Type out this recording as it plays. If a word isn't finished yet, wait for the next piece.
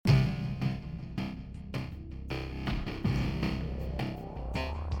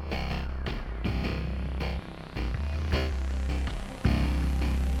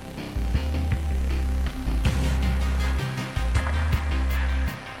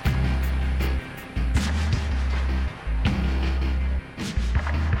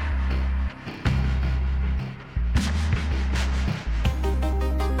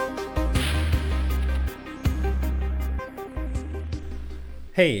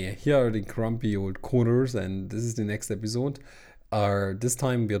Hey, here are the grumpy old coders, and this is the next episode. This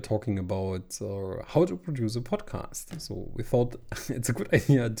time we are talking about how to produce a podcast. So we thought it's a good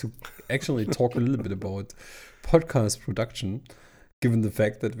idea to actually talk a little bit about podcast production, given the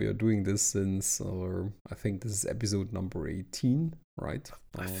fact that we are doing this since, I think this is episode number 18, right?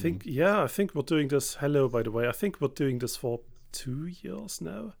 I think we're doing this. Hello, by the way. I think we're doing this for 2 years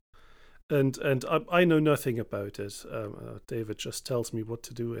now. And I know nothing about it. David just tells me what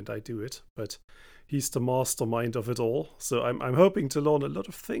to do, and I do it. But he's the mastermind of it all, so I'm hoping to learn a lot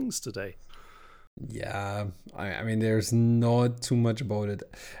of things today. Yeah, I mean, there's not too much about it.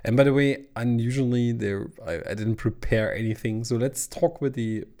 And by the way, unusually I didn't prepare anything. So let's talk about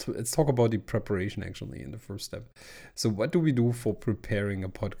the preparation actually in the first step. So what do we do for preparing a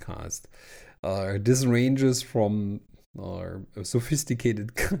podcast? This ranges from a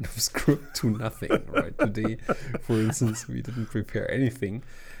sophisticated kind of script to nothing, right? Today, for instance, we didn't prepare anything.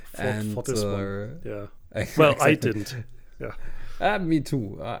 For this one, yeah. Well, Exactly. I didn't. Yeah. Me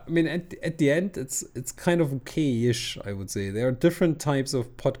too. I mean, at the end, it's kind of okay-ish, I would say. There are different types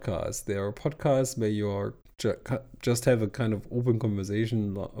of podcasts. There are podcasts where you are just have a kind of open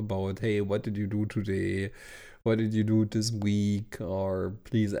conversation about, hey, what did you do today? What did you do this week? Or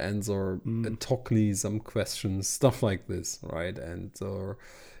please answer talkly some questions, stuff like this, right? And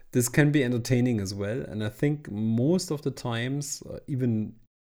this can be entertaining as well. And I think most of the times, even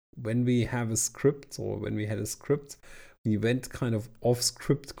when we have a script or when we had a script, we went kind of off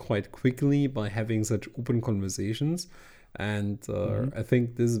script quite quickly by having such open conversations. And I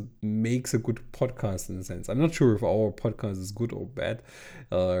think this makes a good podcast in a sense. I'm not sure if our podcast is good or bad.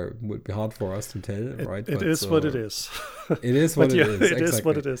 It would be hard for us to tell, right? It is what it is. It is what But it yeah, is. it is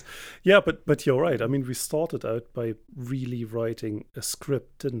what it is. Yeah, but you're right. I mean, we started out by really writing a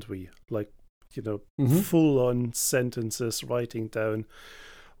script, didn't we? Like, full on sentences, writing down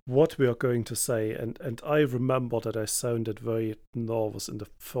what we are going to say. And I remember that I sounded very nervous in the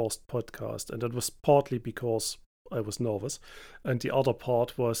first podcast, and that was partly because I was nervous, and the other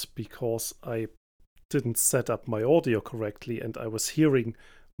part was because I didn't set up my audio correctly, and I was hearing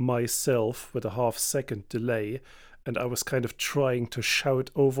myself with a half-second delay, and I was kind of trying to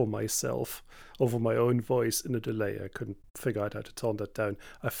shout over myself, over my own voice in a delay. I couldn't figure out how to turn that down.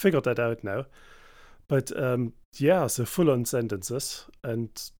 I figured that out now. But so full-on sentences, and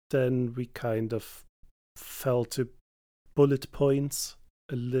then we kind of fell to bullet points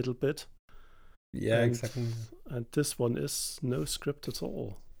a little bit. Yeah, exactly. And this one is no script at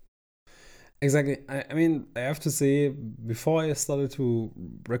all. Exactly. I mean, I have to say, before I started to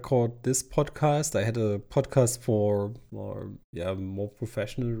record this podcast, I had a podcast for more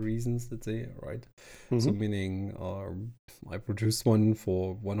professional reasons, let's say, right? So meaning I produced one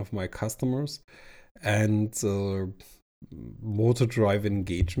for one of my customers, and motor drive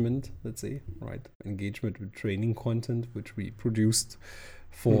engagement, let's say, right? Engagement with training content, which we produced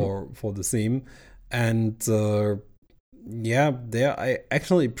for the same. And there I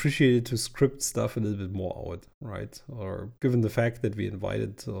actually appreciated to script stuff a little bit more out, right? Or given the fact that we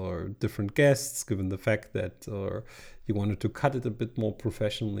invited different guests, given the fact that you wanted to cut it a bit more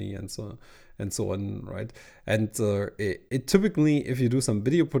professionally and so on, right? And it typically, if you do some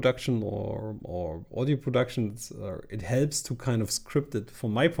video production or audio productions, it helps to kind of script it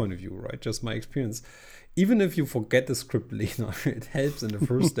from my point of view, right? Just my experience. Even if you forget the script later, it helps in the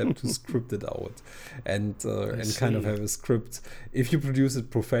first step to script it out and kind of have a script if you produce it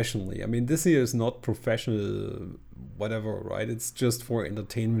professionally. I mean, this here is not professional, whatever, right? It's just for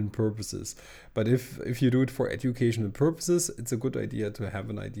entertainment purposes. But if you do it for educational purposes, it's a good idea to have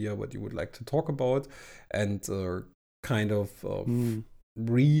an idea what you would like to talk about and kind of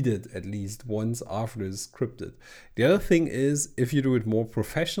read it at least once after it's scripted. The other thing is, if you do it more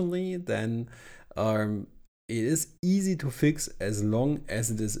professionally, then it is easy to fix as long as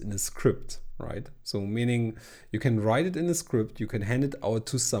it is in a script, right? So meaning you can write it in a script, you can hand it out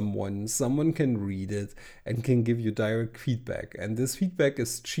to someone can read it and can give you direct feedback. And this feedback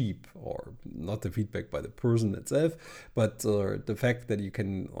is cheap, or not the feedback by the person itself, but the fact that you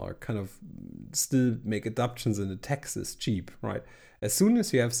can kind of still make adaptations in the text is cheap, right? As soon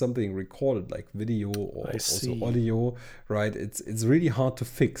as you have something recorded like video or also audio, right, it's really hard to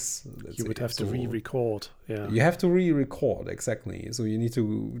fix. You would have to re-record. Yeah, you have to re-record, exactly. So you need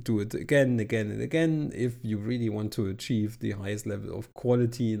to do it again and again if you really want to achieve the highest level of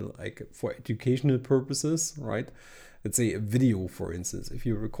quality, like for educational purposes, right? let's say a video, for instance. If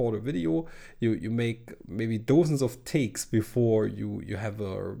you record a video, you make maybe dozens of takes before you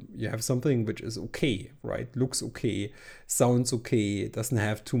have something which is okay, right? Looks okay, sounds okay, doesn't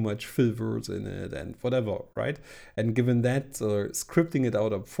have too much filters in it and whatever, right? And given that, scripting it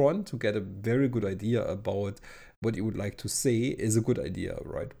out up front to get a very good idea about what you would like to say is a good idea,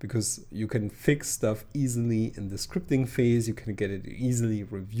 right? Because you can fix stuff easily in the scripting phase. You can get it easily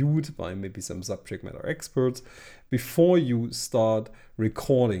reviewed by maybe some subject matter experts before you start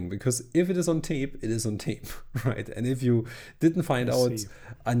recording. Because if it is on tape, it is on tape, right? And if you didn't find out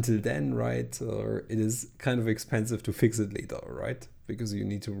until then, right, it is kind of expensive to fix it later, right? Because you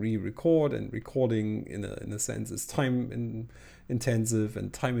need to re-record, and recording in a sense is time intensive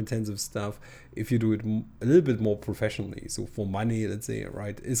and time intensive stuff. If you do it a little bit more professionally, so for money, let's say,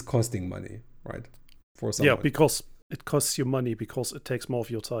 right, is costing money, right, for someone. Yeah, because it costs you money, because it takes more of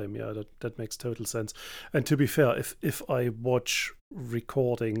your time. Yeah, that makes total sense. And to be fair, if I watch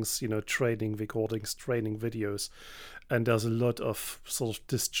recordings, training recordings, training videos, and there's a lot of sort of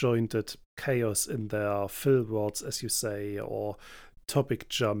disjointed chaos in there, fill words, as you say, or topic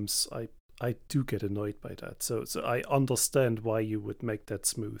jumps, I do get annoyed by that. So I understand why you would make that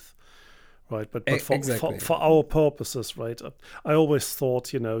smooth, right? But for our purposes, right? I always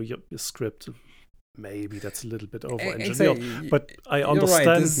thought, your script, maybe that's a little bit over-engineered. But I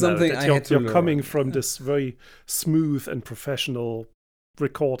understand now that you're coming from this very smooth and professional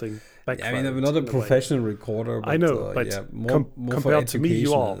recording background. I mean, I'm not a professional recorder, but I know, but more compared to me,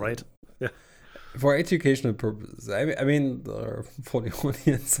 you are, right? Yeah. For educational purposes, I mean, for the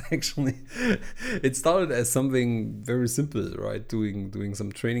audience, actually, it started as something very simple, right? Doing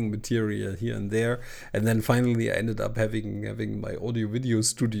some training material here and there, and then finally I ended up having my audio video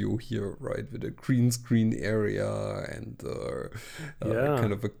studio here, right, with a green screen area and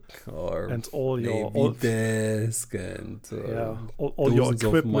kind of and all your desk and all your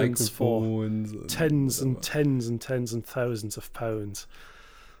equipment for tens and tens and tens and thousands of pounds.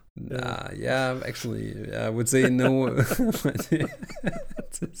 Actually, I would say no. It's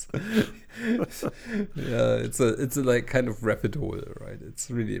a like kind of rabbit hole, right?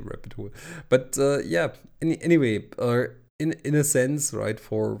 It's really a rabbit hole. But anyway, in a sense, right,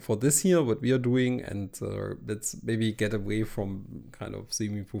 for this here, what we are doing, and let's maybe get away from kind of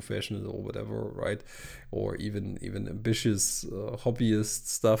semi-professional or whatever, right, or even ambitious hobbyist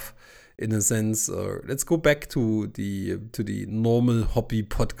stuff. In a sense, let's go back to the normal hobby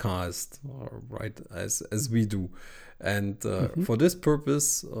podcast, right, as we do, and for this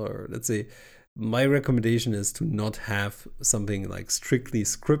purpose, let's say, my recommendation is to not have something like strictly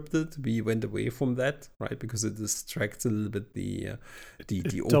scripted. We went away from that, right, because it distracts a little bit the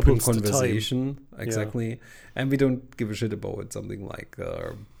open conversation, exactly, and we don't give a shit about something like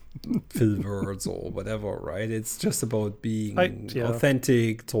fill words or whatever, right? It's just about being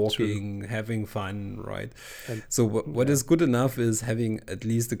authentic, talking, having fun, right? And so what is good enough is having at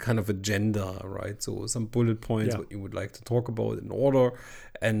least a kind of agenda, right? So some bullet points, what you would like to talk about in order.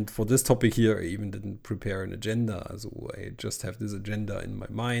 And for this topic here, I even didn't prepare an agenda, so I just have this agenda in my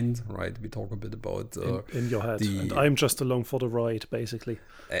mind, right? We talk a bit about in your head, and I'm just along for the ride, basically,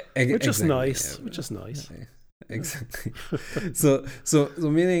 which is nice. Exactly. So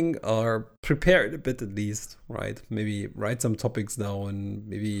meaning prepare it a bit at least, right? Maybe write some topics down.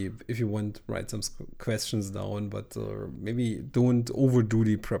 Maybe if you want, write some questions down, but maybe don't overdo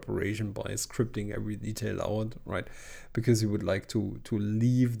the preparation by scripting every detail out, right? Because you would like to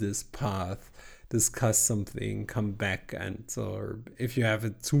leave this path, discuss something, come back, and if you have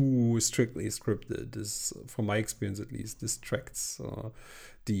it too strictly scripted, this, from my experience at least, distracts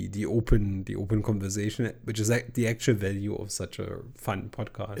the open conversation, which is the actual value of such a fun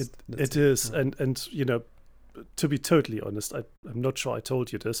podcast. It is, and you know, to be totally honest, I'm not sure I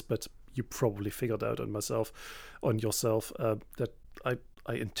told you this, but you probably figured out on yourself that I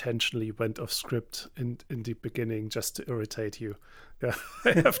intentionally went off script in the beginning just to irritate you. Yeah,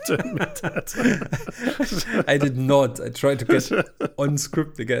 I have to admit that. I did not. I tried to get on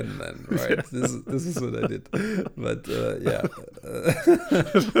script again then, right? Yeah. This is what I did. But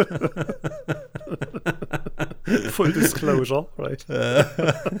full disclosure, right?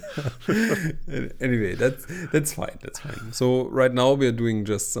 Anyway, that's fine. That's fine. So right now we are doing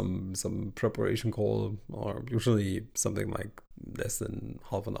just some preparation call, or usually something like less than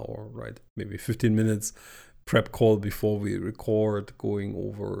half an hour, right? Maybe 15 minutes prep call before we record, going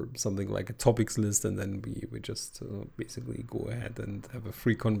over something like a topics list, and then we just basically go ahead and have a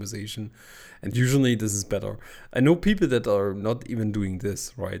free conversation. And usually this is better. I know people that are not even doing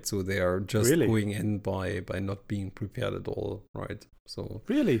this, right? So they are just going in by not being prepared at all, right? So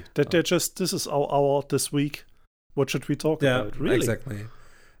really, that they're just, this is our hour this week, What should we talk about? Really? Exactly.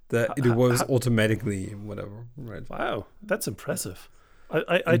 That it was automatically whatever, right? Wow, that's impressive.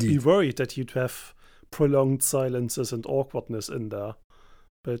 I'd be worried that you'd have prolonged silences and awkwardness in there,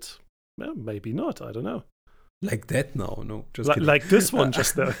 but well, maybe not. I don't know. Like that now? No, just like this one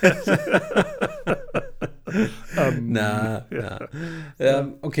just now. Nah.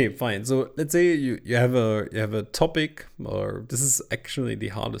 Okay, fine. So let's say you have a topic, or this is actually the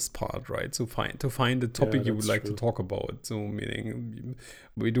hardest part, right? So to find a topic you would like to talk about. So meaning,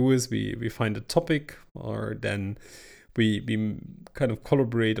 what we do is we find a topic, or then we kind of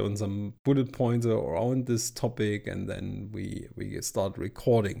collaborate on some bullet points around this topic, and then we start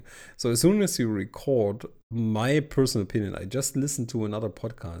recording. So as soon as you record, my personal opinion, I just listened to another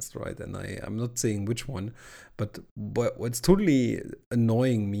podcast, right? And I'm not saying which one, but what's totally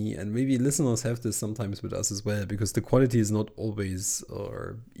annoying me, and maybe listeners have this sometimes with us as well, because the quality is not always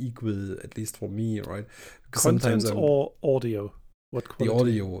equal, at least for me, right? Because content or audio? What quality?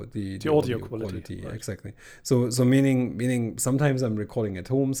 The audio quality, right. Exactly. So meaning sometimes I'm recording at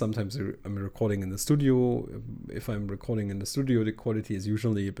home, sometimes I'm recording in the studio. If I'm recording in the studio, the quality is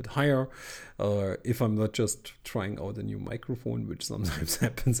usually a bit higher. If I'm not just trying out a new microphone, which sometimes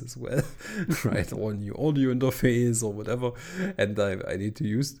happens as well, right? Or a new audio interface or whatever, and I need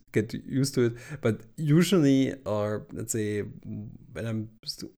to get used to it. But usually, let's say when I'm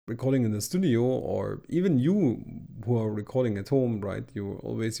recording in the studio, or even you who are recording at home, right? You're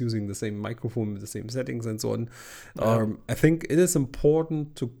always using the same microphone with the same settings and so on. I think it is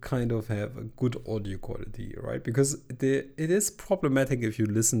important to kind of have a good audio quality, right? Because it is problematic if you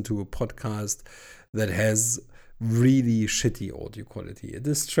listen to a podcast that has really shitty audio quality. It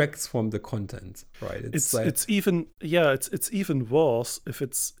distracts from the content, right? It's even worse if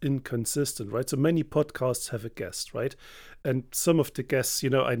it's inconsistent, right? So many podcasts have a guest, right? And some of the guests,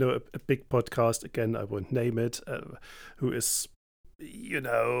 I know a big podcast, again, I won't name it, who is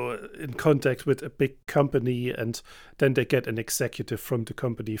in contact with a big company, and then they get an executive from the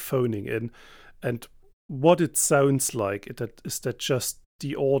company phoning in, and what it sounds like is that just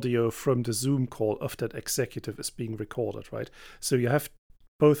the audio from the Zoom call of that executive is being recorded, right? So you have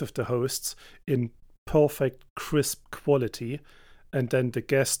both of the hosts in perfect, crisp quality, and then the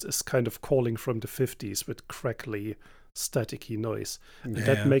guest is kind of calling from the 50s with crackly, staticky noise. And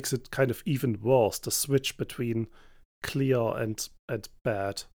that makes it kind of even worse, the switch between clear and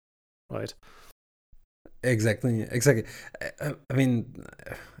bad, right? Exactly. I mean,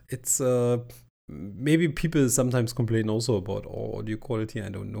 it's maybe people sometimes complain also about audio quality. I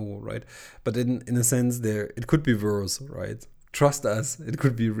don't know, right? But in a sense, it could be worse, right? Trust us, it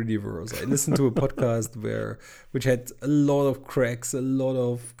could be really worse. I listened to a podcast which had a lot of cracks, a lot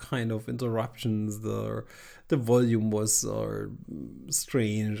of kind of interruptions. The volume was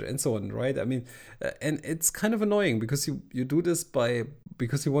strange and so on, right? I mean, and it's kind of annoying because you do this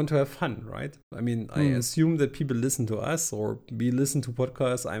because you want to have fun, right? I mean, I assume that people listen to us, or we listen to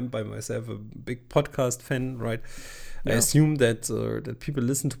podcasts. I'm by myself a big podcast fan, right? Yeah. I assume that people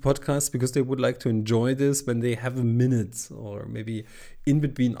listen to podcasts because they would like to enjoy this when they have a minute, or maybe in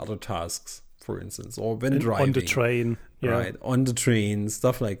between other tasks, for instance, or when driving. On the train. Yeah. Right, on the train,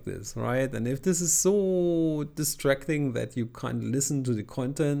 stuff like this, right? And if this is so distracting that you can't listen to the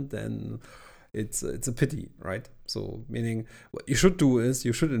content, then it's a pity, right? So meaning what you should do is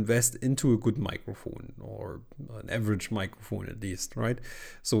you should invest into a good microphone, or an average microphone at least, right?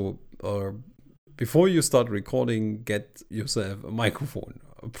 So before you start recording, get yourself a microphone,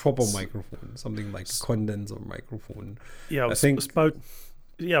 a proper microphone, something like a condenser microphone. Yeah, I think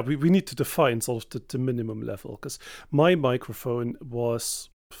we need to define sort of the minimum level, because my microphone was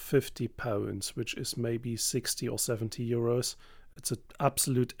 £50, which is maybe 60 or 70 euros. It's an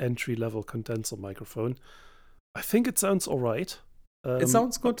absolute entry-level condenser microphone. I think it sounds all right. It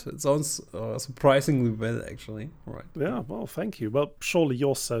sounds good. It sounds surprisingly well, actually. Right. Yeah, well, thank you. Well, surely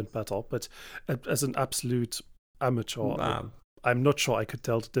yours sound better, but as an absolute amateur, I'm not sure I could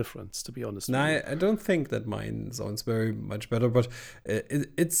tell the difference, to be honest. No, I don't think that mine sounds very much better, but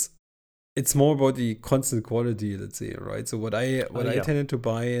it's more about the constant quality, let's say, right? So what I tended to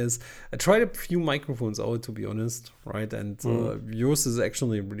buy is, I tried a few microphones out, to be honest, right? And yours is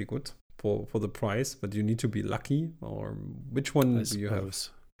actually really good for the price, but you need to be lucky. Or which one do you have?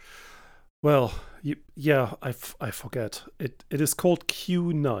 Well, I forget. It is called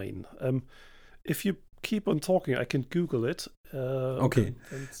Q9. If you keep on talking, I can Google it. Okay,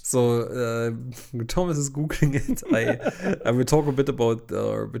 so Thomas is Googling it. I will talk a bit about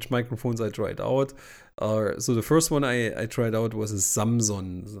which microphones I tried out. So the first one I tried out was a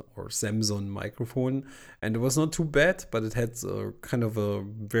Samson microphone, and it was not too bad, but it had kind of a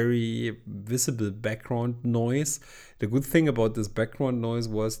very visible background noise. The good thing about this background noise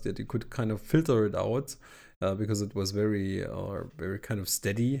was that you could kind of filter it out. Because it was very kind of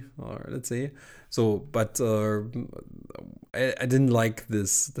steady, let's say. So, but I didn't like the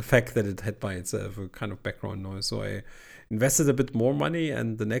fact that it had by itself a kind of background noise. So I invested a bit more money,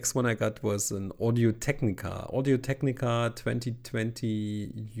 and the next one I got was an Audio-Technica 2020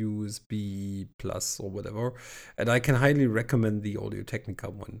 USB Plus or whatever. And I can highly recommend the Audio-Technica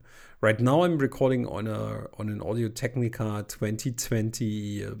one. Right now I'm recording on an Audio-Technica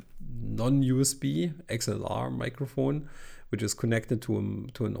 2020 non-USB XLR microphone, which is connected to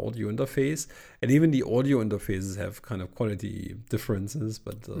an audio interface, and even the audio interfaces have kind of quality differences,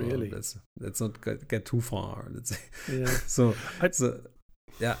 but really, let's not get too far, let's say.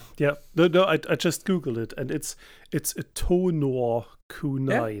 Yeah. Yeah. No. I just googled it, and it's a Tonor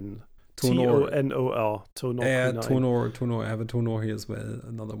Q9. Yeah. Tonor. Tonor yeah, Q9. Tonor. I have a Tonor here as well.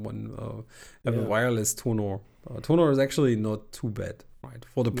 Another one. I have a wireless Tonor. Tonor is actually not too bad, right?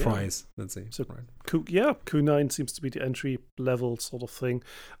 For the price, let's say. So right. Q9 seems to be the entry level sort of thing.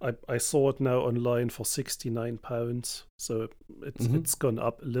 I saw it now online for £69, so it's gone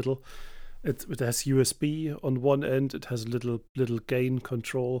up a little. It has USB on one end. It has little gain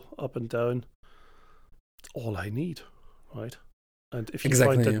control up and down. It's all I need, right? And if you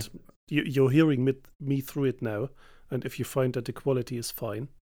find that you're hearing me through it now, and if you find that the quality is fine,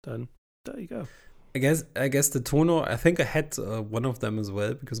 then there you go. I guess the Tonor, I think I had one of them as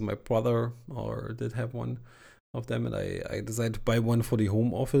well, because my brother did have one of them, and I decided to buy one for the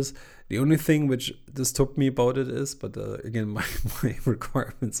home office. The only thing which disturbed me about it is, but again, my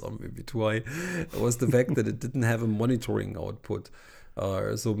requirements are maybe too high, was the fact that it didn't have a monitoring output.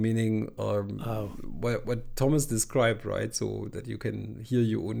 So meaning what Thomas described, right? So that you can hear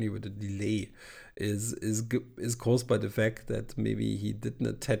you only with a delay is caused by the fact that maybe he didn't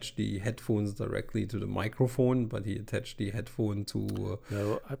attach the headphones directly to the microphone, but he attached the headphone to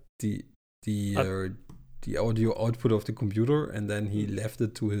the audio output of the computer, and then he left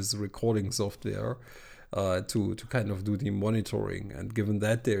it to his recording software to kind of do the monitoring. And given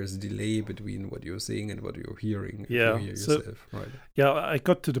that there's a delay between what you're saying and what you're hearing, you hear yourself, right? Yeah, I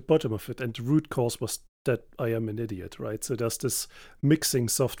got to the bottom of it, and the root cause was that I am an idiot, right? So there's this mixing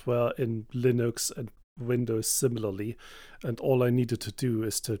software in Linux and Windows similarly, and all I needed to do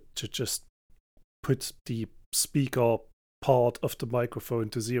is to just put the speaker part of the microphone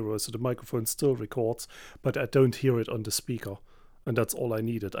to 0, so the microphone still records, but I don't hear it on the speaker. And that's all I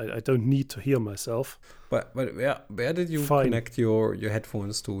needed. I don't need to hear myself. But where did you connect your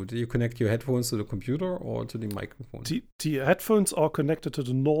headphones to? Did you connect your headphones to the computer or to the microphone? The headphones are connected to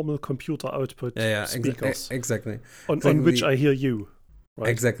the normal computer output speakers. Exactly. On which I hear you. Right?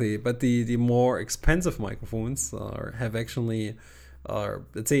 Exactly. But the more expensive microphones have actually...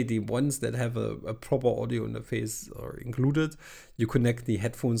 let's say the ones that have a proper audio interface are included, you connect the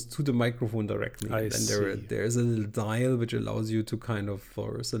headphones to the microphone directly. There is a little dial which allows you to kind of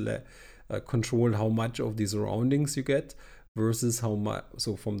control how much of the surroundings you get versus how much,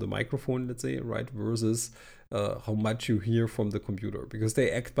 so from the microphone, let's say, right, versus how much you hear from the computer, because they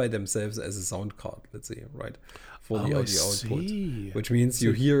act by themselves as a sound card, let's say, right, for the audio output, which means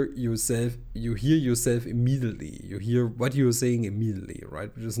you hear yourself immediately. You hear what you're saying immediately,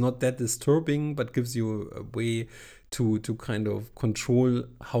 right, which is not that disturbing, but gives you a way to kind of control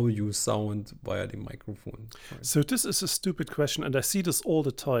how you sound via the microphone. Right? So this is a stupid question, and I see this all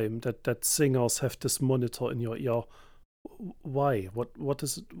the time, that singers have this monitor in your ear. Why? What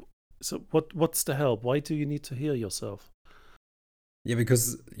is it? So what's the help? Why do you need to hear yourself? Yeah,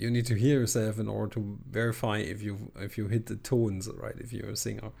 because you need to hear yourself in order to verify if you hit the tones, right, if you're a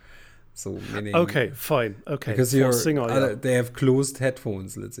singer. So meaning, okay, fine, okay, because you're a singer, they have closed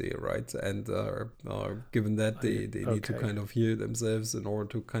headphones, let's say, right, and given that they need to kind of hear themselves in order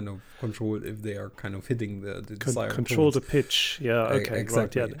to kind of control if they are kind of hitting the desired control tones. The pitch. Yeah, okay,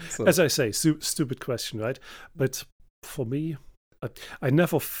 exactly. Right, yeah. So, as I say, stupid question, right? But for me, I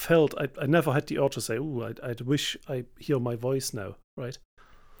never felt, I never had the urge to say, "Ooh, I'd wish I hear my voice now," right?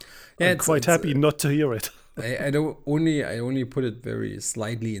 Yeah, I'm quite happy not to hear it. I only put it very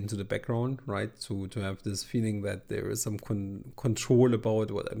slightly into the background, right? To have this feeling that there is some control about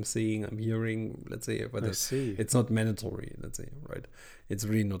what I'm saying, I'm hearing, let's say, but it's not mandatory, let's say, right? It's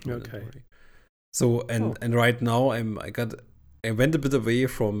really not mandatory. Okay. So and right now I went a bit away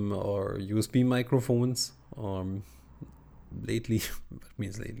from USB microphones. lately, that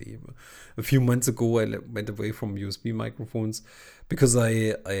means lately, a few months ago, I went away from USB microphones because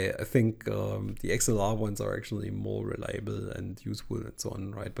I think the XLR ones are actually more reliable and useful and so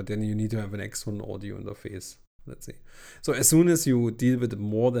on, right? But then you need to have an external audio interface, let's say. So as soon as you deal with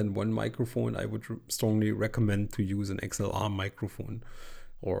more than one microphone, I would strongly recommend to use an XLR microphone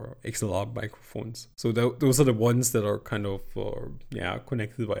or XLR microphones. So those are the ones that are kind of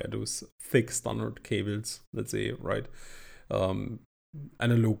connected via those thick standard cables, let's say, right?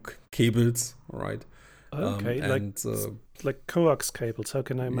 Analog cables, right? Okay, and like coax cables. How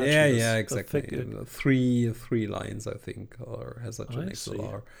can I imagine? Yeah, exactly. Three lines, I think, or has such an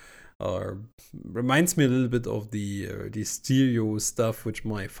XLR. Reminds me a little bit of the stereo stuff which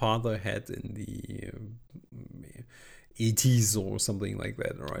my father had in the 80s or something like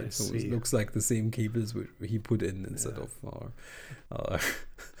that, right? So it looks like the same cables which he put in instead of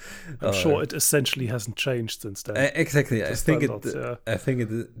I'm sure it essentially hasn't changed since then. Exactly. I think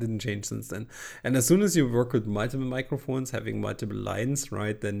it didn't change since then. And as soon as you work with multiple microphones, having multiple lines,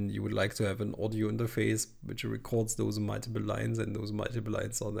 right, then you would like to have an audio interface which records those multiple lines, and those multiple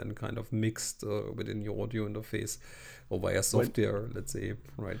lines are then kind of mixed within your audio interface or via software, let's say,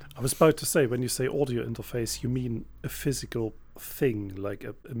 right? I was about to say, when you say audio interface, you mean a physical thing, like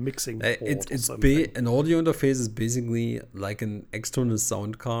a mixing board or something? An audio interface is basically like an external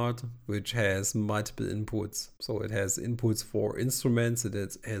sound card which has multiple inputs. So it has inputs for instruments, it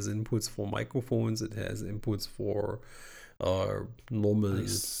has inputs for microphones, it has inputs for normal.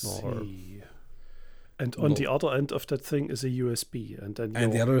 And on the other end of that thing is a USB, and then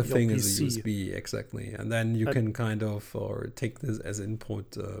the other thing is a USB, exactly. And then you can kind of take this as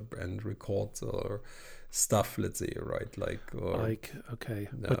input and record stuff, let's say, right? Okay,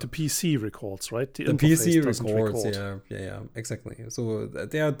 but the PC records, right? The PC records, yeah, exactly. So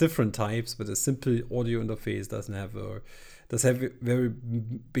there are different types, but a simple audio interface does have a very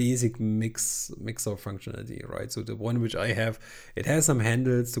basic mixer functionality, right? So the one which I have, it has some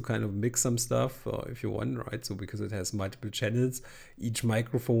handles to kind of mix some stuff if you want, right? So because it has multiple channels, each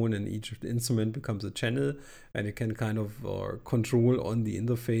microphone and each instrument becomes a channel, and you can kind of control on the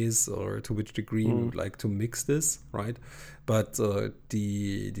interface or to which degree you would like to mix this, right? But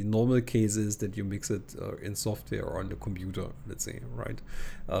the normal case is that you mix it in software or on the computer, let's say, right?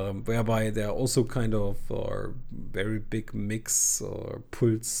 Whereby there are also kind of very big mix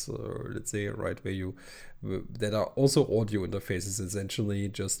pults, let's say, right, that are also audio interfaces, essentially,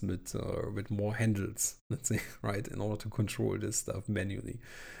 just with more handles, let's say, right, in order to control this stuff manually.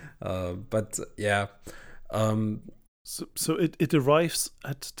 But yeah. So it arrives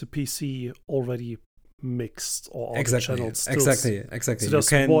at the PC already mixed, or exactly, channels still, exactly. So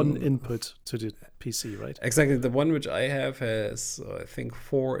there's one input to the PC, right? Exactly. The one which I have has, I think,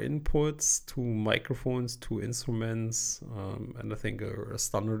 4 inputs, 2 microphones, 2 instruments, and I think a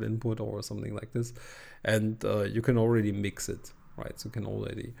standard input or something like this. And you can already mix it, right? So you can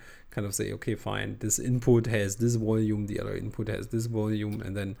already kind of say, okay, fine, this input has this volume, the other input has this volume,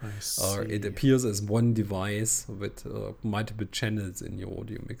 and then it appears as one device with multiple channels in your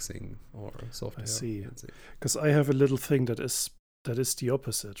audio mixing or software. I see. Because I have a little thing that is the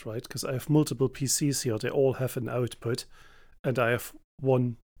opposite, right? Because I have multiple PCs here, they all have an output, and I have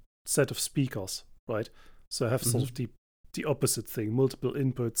one set of speakers, right? So I have sort of the opposite thing, multiple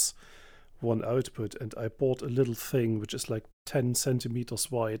inputs, one output, and I bought a little thing which is like 10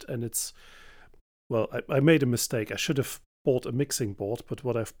 centimeters wide, and it's, well, I made a mistake. I should have bought a mixing board, but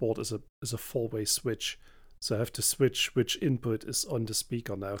what I've bought is a 4-way switch, so I have to switch which input is on the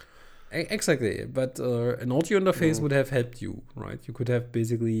speaker now. Exactly, but an audio interface would have helped you, right? You could have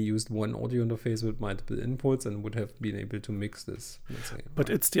basically used one audio interface with multiple inputs and would have been able to mix this, let's say.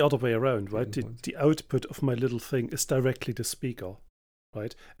 But it's the other way around, right? The output of my little thing is directly the speaker,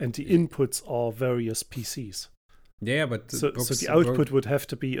 right? And the inputs are various PCs. Yeah, but so the output would have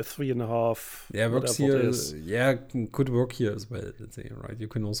to be a 3.5. Yeah, works here. Yeah, could work here as well, let's say, right? You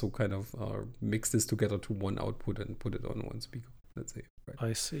can also kind of mix this together to one output and put it on one speaker, let's say. Right?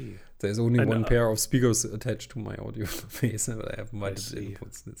 I see. There's only one pair of speakers attached to my audio interface, and I have multiple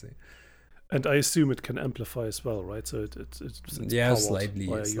inputs, let's say. And I assume it can amplify as well, right? So it's slightly.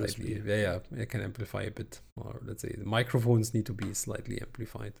 Yeah, it can amplify a bit. Or let's say the microphones need to be slightly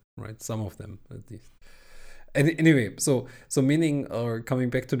amplified, right? Some of them, at least. Anyway, so meaning, coming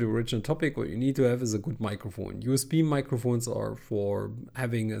back to the original topic, what you need to have is a good microphone. USB microphones are for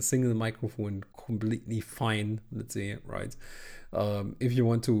having a single microphone completely fine, let's say, right? If you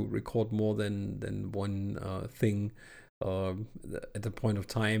want to record more than one thing, at the point of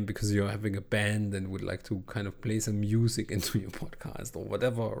time because you're having a band and would like to kind of play some music into your podcast or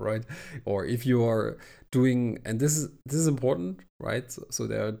whatever, right? Or if you are doing, and this is important, right? So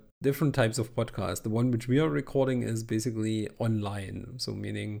there are different types of podcasts. The one which we are recording is basically online, so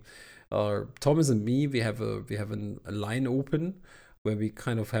meaning Thomas and me, we have a line open where we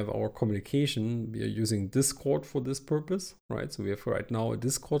kind of have our communication. We are using Discord for this purpose, right? So we have right now a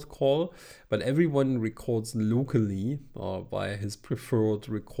Discord call, but everyone records locally via his preferred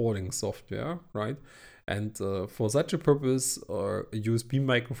recording software, right? And for such a purpose, a USB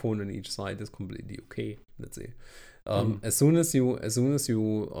microphone on each side is completely okay, let's say. As soon as you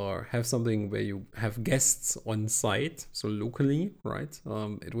have something where you have guests on site, so locally, right?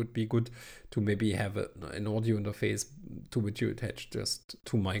 It would be good to maybe have an audio interface to which you attach just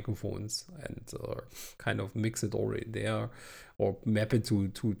two microphones and kind of mix it already there, or map it to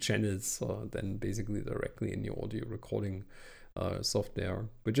two channels, then basically directly in your audio recording software,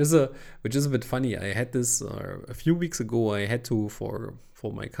 which is a bit funny. I had this a few weeks ago. I had to for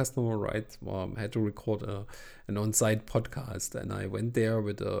my customer, right? Had to record an on-site podcast, and I went there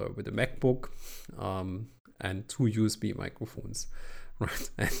with a MacBook and two USB microphones,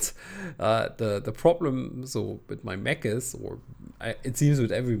 right? And the problem with my Mac is, it seems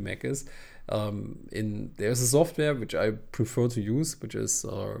with every Mac is, there's a software which I prefer to use, which is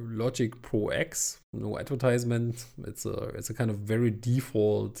Logic Pro X. No advertisement. It's a kind of very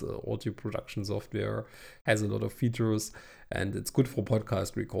default audio production software. Has a lot of features, and it's good for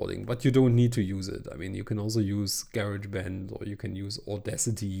podcast recording. But you don't need to use it. I mean, you can also use GarageBand, or you can use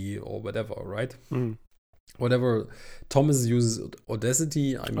Audacity, or whatever, right? Whatever Thomas uses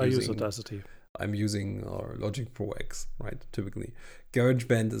Audacity, I use Audacity. I'm using Logic Pro X, right? Typically,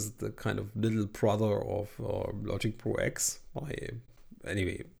 GarageBand is the kind of little brother of Logic Pro X.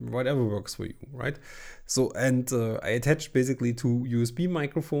 Anyway, whatever works for you, right? So, and I attached basically two USB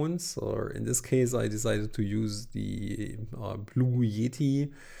microphones, or in this case, I decided to use the Blue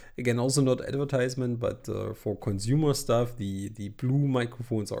Yeti. Again, also not advertisement, but for consumer stuff, the Blue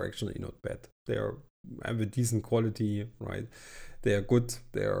microphones are actually not bad. They have a decent quality, right? They are good.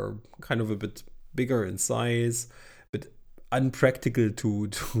 They are kind of a bit bigger in size, but unpractical to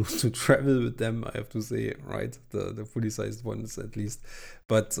travel with them, I have to say, right? The fully sized ones at least.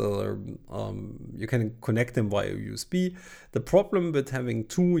 But you can connect them via USB. The problem with having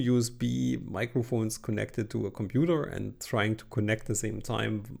two USB microphones connected to a computer and trying to connect at the same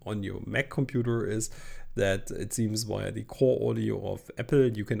time on your Mac computer is that it seems via the core audio of Apple,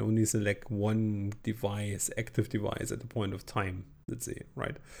 you can only select one device, active device at a point of time, let's say,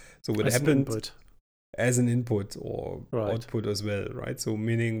 right? So what happened as an input or output as well, right? So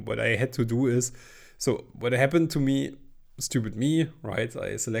meaning what I had to do is, so what happened to me, stupid me, right?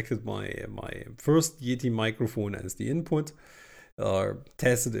 I selected my first Yeti microphone as the input,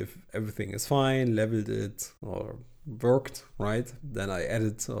 tested if everything is fine, leveled it, or worked, right? Then I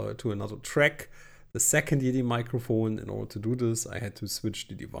added to another track the second Yeti microphone. In order to do this, I had to switch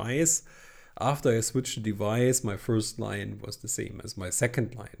the device. After I switched the device, my first line was the same as my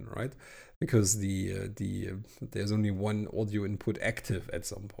second line, right? Because there's only one audio input active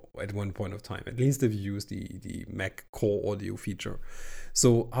at one point of time, at least if you use the Mac core audio feature.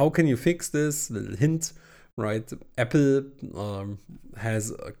 So how can you fix this? Little hint, right? Apple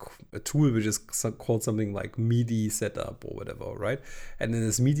has a tool which is called something like MIDI setup or whatever, right? And in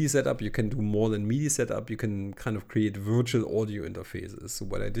this MIDI setup, you can do more than MIDI setup. You can kind of create virtual audio interfaces. So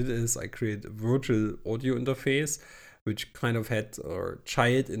what I did is I created a virtual audio interface which kind of had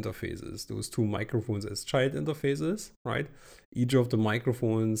child interfaces, those two microphones as child interfaces, right? Each of the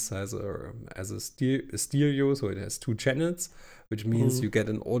microphones has a stereo, so it has two channels, which means you get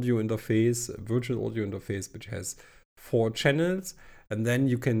an audio interface, a virtual audio interface, which has 4 channels, and then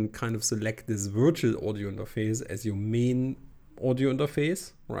you can kind of select this virtual audio interface as your main audio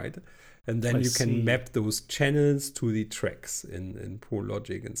interface, right? And then you can map those channels to the tracks in Pro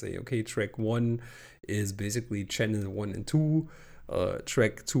Logic and say, okay, track 1 is basically channel 1 and 2.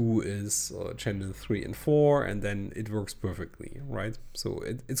 Track 2 is channel 3 and 4, and then it works perfectly, right? So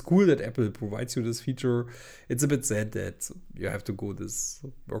it's cool that Apple provides you this feature. It's a bit sad that you have to go this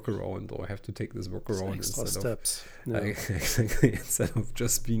workaround, or have to take this workaround instead of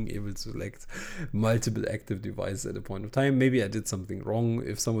just being able to select multiple active devices at a point of time. Maybe I did something wrong.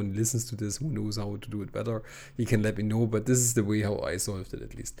 If someone listens to this who knows how to do it better, he can let me know, but this is the way how I solved it,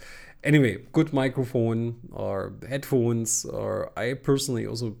 at least. Anyway, good microphone or headphones, or I personally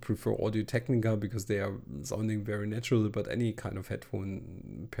also prefer Audio-Technica because they are sounding very natural, but any kind of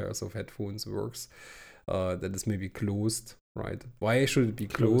pairs of headphones works. That is maybe closed, right? Why should it be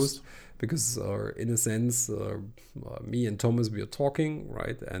closed? Because in a sense, me and Thomas, we are talking,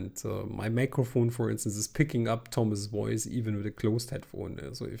 right? And my microphone, for instance, is picking up Thomas' voice even with a closed headphone.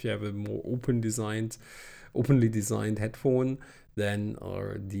 So if you have a more openly designed headphone, then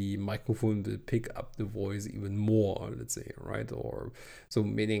the microphone will pick up the voice even more, let's say, right? Or so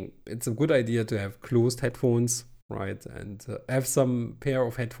meaning it's a good idea to have closed headphones, right? And have some pair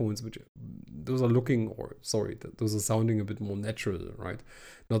of headphones which those are sounding a bit more natural, right?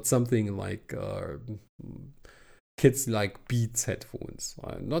 Not something like kids like Beats headphones,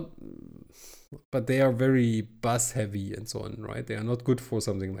 but they are very bass heavy and so on, right? They are not good for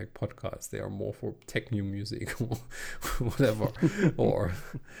something like podcasts. They are more for techno music or whatever, or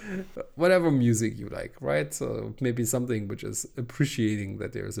whatever music you like, right? So maybe something which is appreciating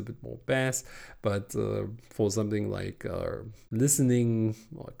that there is a bit more bass, but for something like listening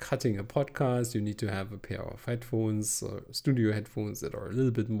or cutting a podcast, you need to have a pair of headphones, studio headphones that are a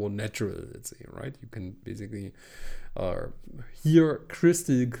little bit more natural, let's say, right? You can basically hear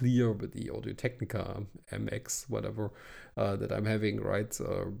crystal clear with the Audio-Technica MX, whatever that I'm having, right?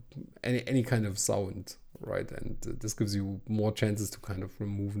 Any kind of sound, right? And this gives you more chances to kind of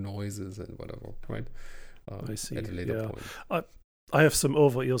remove noises and whatever, right? I see. At a later point. I have some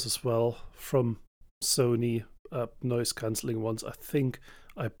over ears as well from Sony, noise cancelling ones. I think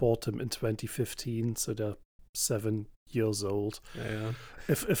I bought them in 2015, so they're 7 years old. Yeah.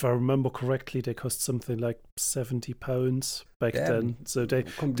 If I remember correctly, they cost something like £70 back then. So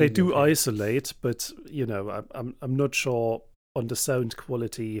they do isolate, but I'm not sure on the sound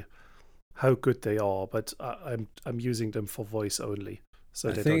quality how good they are. But I'm using them for voice only,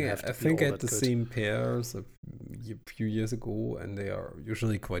 so I don't have to I think I had the same pairs a few years ago, and they are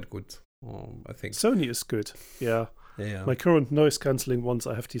usually quite good. I think Sony is good. Yeah. Yeah. My current noise cancelling ones,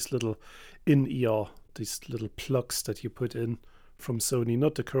 I have these little in-ear, these little plugs that you put in from Sony,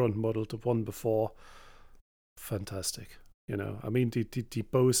 not the current model, the one before. Fantastic. I mean, the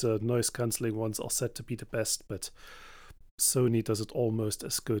Bose noise cancelling ones are said to be the best, but Sony does it almost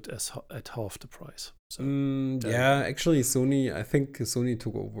as good as at half the price. So, yeah, actually, I think Sony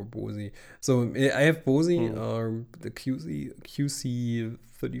took over Bose. So I have Bose, the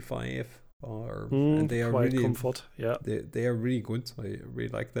QC35. And they are quite really comfort. Yeah, they are really good. I really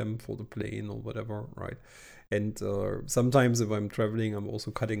like them for the plane or whatever, right? And sometimes if I'm traveling, I'm also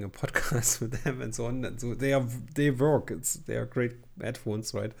cutting a podcast with them and so on. And so they work. They are great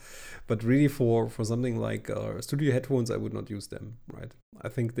headphones, right? But really for something like studio headphones, I would not use them, right? I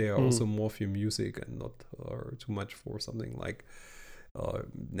think they are also more for music and not too much for something like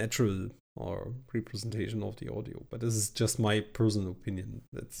natural or representation of the audio. But this is just my personal opinion.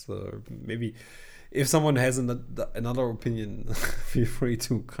 That's maybe if someone has another opinion, feel free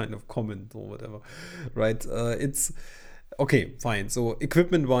to kind of comment or whatever, right? It's okay, fine. So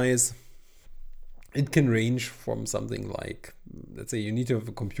equipment wise, it can range from something like, let's say you need to have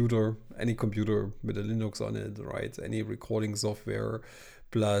a computer, any computer with a Linux on it, right? Any recording software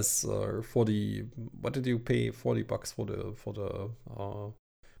plus what did you pay? $40 for the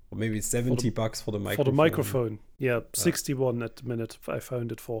or maybe $70 for the microphone. For the microphone, yeah, 61 at the minute I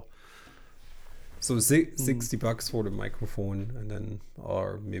found it for. So $60 for the microphone, and then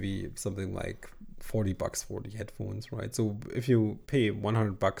or maybe something like $40 for the headphones, right? So if you pay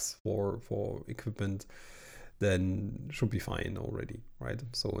 $100 for equipment, then should be fine already, right?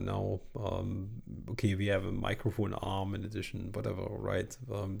 So now, okay, we have a microphone arm in addition, whatever, right?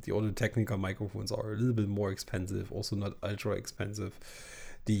 The Audio-Technica microphones are a little bit more expensive, also not ultra expensive.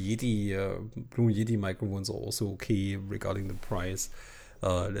 The Blue Yeti microphones are also okay regarding the price.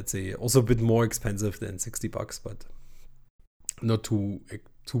 Let's say also a bit more expensive than $60, but not too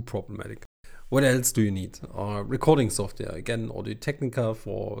problematic. What else do you need? Recording software. Again, Audio-Technica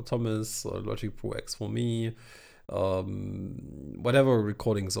for Thomas, Logic Pro X for me. Whatever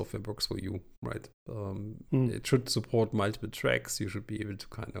recording software works for you, right? It should support multiple tracks. You should be able to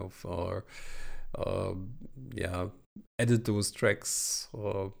kind of edit those tracks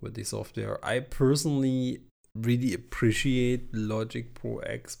with the software. I personally really appreciate Logic Pro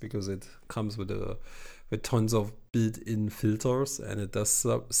X because it comes with tons of built-in filters, and it does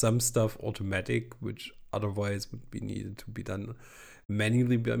some stuff automatic, which otherwise would be needed to be done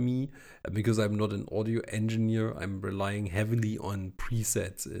manually by me. And because I'm not an audio engineer, I'm relying heavily on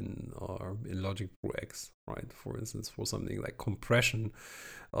presets in Logic Pro X, right? For instance, for something like compression.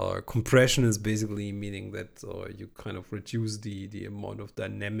 Compression is basically meaning that you kind of reduce the amount of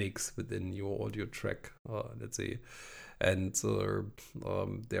dynamics within your audio track, let's say. and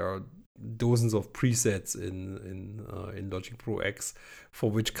there are dozens of presets in Logic Pro X for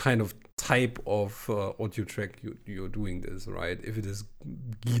which kind of type of audio track you're doing this, right? If it is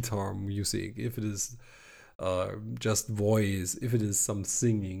guitar music, if it is just voice, if it is some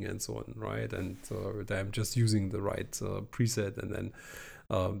singing and so on, right? And I'm just using the right preset, and then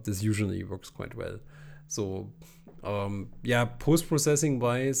this usually works quite well. So post-processing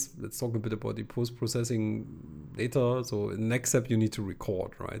wise, let's talk a bit about the post-processing later. So in the next step, you need to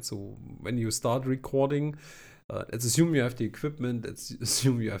record, right? So when you start recording, let's assume you have the equipment, let's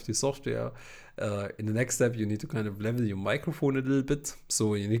assume you have the software. In the next step, you need to kind of level your microphone a little bit.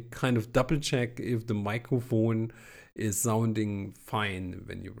 So you need to kind of double check if the microphone is sounding fine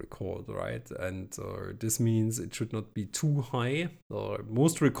when you record, right? And this means it should not be too high.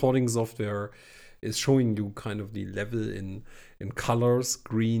 Most recording software is showing you kind of the level in colors,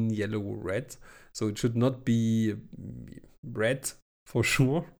 green, yellow, red. So it should not be red for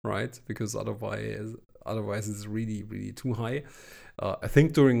sure, right? Because otherwise it's really, really too high. I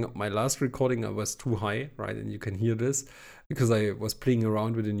think during my last recording I was too high, right? And you can hear this because I was playing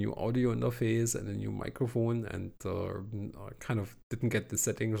around with a new audio interface and a new microphone, and I kind of didn't get the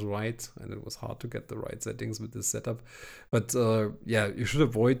settings right, and it was hard to get the right settings with this setup. But you should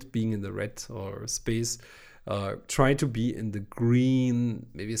avoid being in the red or space. Try to be in the green,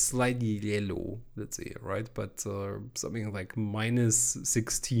 maybe slightly yellow, let's say, right? But something like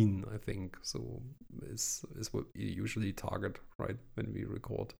 -16, I think, so is what we usually target, right, when we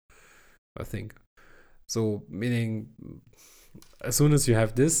record, I think. So meaning, as soon as you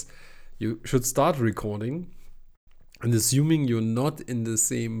have this, you should start recording, and assuming you're not in the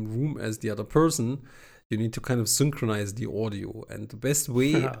same room as the other person, you need to kind of synchronize the audio. And the best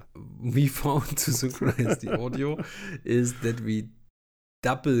way we found to synchronize the audio is that we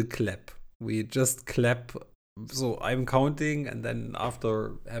double clap. We just clap. So I'm counting, and then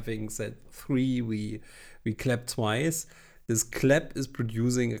after having said 3, we clap twice. This clap is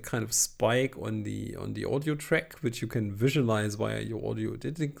producing a kind of spike on the audio track, which you can visualize via your audio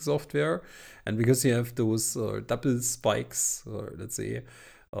editing software. And because you have those double spikes, let's say,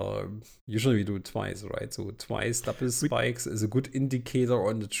 usually we do it twice, right? So twice double spikes is a good indicator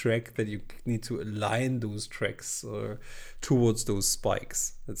on the track that you need to align those tracks towards those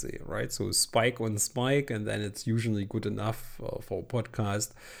spikes, let's say, right? So spike on spike, and then it's usually good enough for a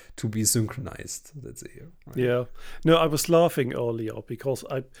podcast to be synchronized, let's say. Right? Yeah. No, I was laughing earlier because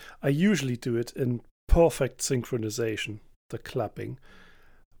I usually do it in perfect synchronization, the clapping.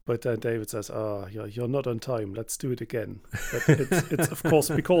 But then David says, you're not on time. Let's do it again. But it's of course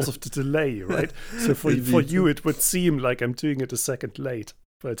because of the delay, right? So for you, it would seem like I'm doing it a second late.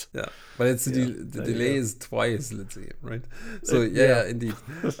 But it's the delay is twice, let's say, right? So indeed.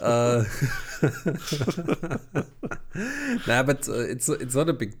 But it's not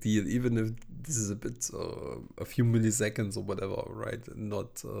a big deal, even if this is a bit a few milliseconds or whatever, right?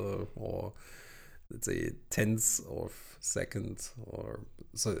 Not or let's say tenths of second, or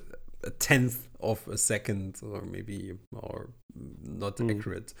so a tenth of a second, or maybe not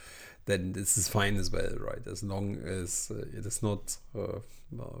accurate, then this is fine as well, right? As long as it is not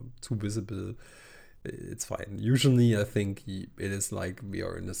too visible, it's fine. Usually I think it is like we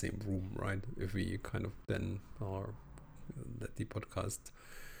are in the same room, right? If we kind of then let the podcast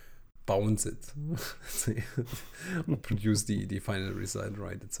bounce it or produce the final result,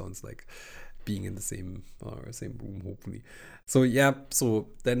 right? It sounds like being in the same room, hopefully. So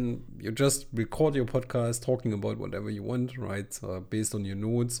then you just record your podcast talking about whatever you want, right? Based on your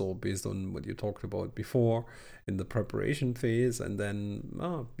notes or based on what you talked about before in the preparation phase. And then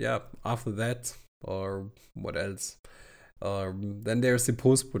after that, or what else? Then there's the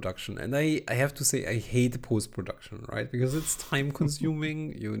post-production, and I have to say I hate post-production, right? Because it's time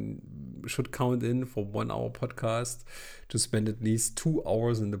consuming. You should count in for 1 hour podcast to spend at least 2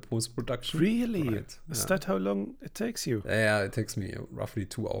 hours in the post-production. Really? Right? Is that how long it takes you? Yeah, it takes me roughly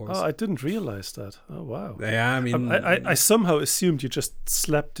 2 hours. Oh, I didn't realize that. Oh, wow. Yeah, I mean, I somehow assumed you just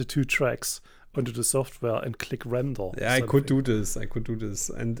slapped the 2 tracks onto the software and click render. Yeah, I could do this,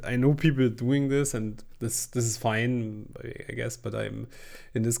 and I know people doing this, and this is fine, I guess, but I'm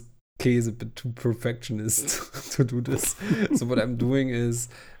in this case a bit too perfectionist to do this. So what I'm doing is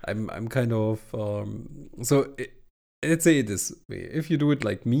I'm kind of let's say it this way: if you do it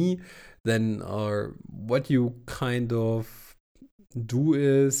like me, then what you kind of do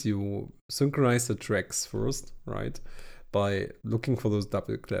is you synchronize the tracks first, right? By looking for those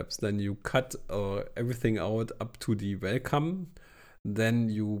double claps. Then you cut everything out up to the welcome Then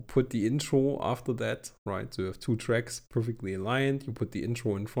you put the intro after that, right? So you have 2 tracks perfectly aligned. You put the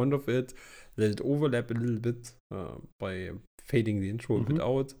intro in front of it, let it overlap a little bit by fading the intro a bit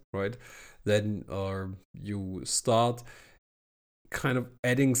out, right? Then you start kind of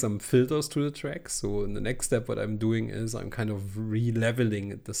adding some filters to the track. So in the next step, what I'm doing is I'm kind of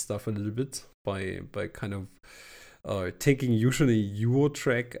re-leveling the stuff a little bit by kind of taking usually your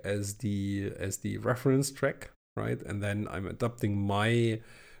track as the reference track, right? And then I'm adapting my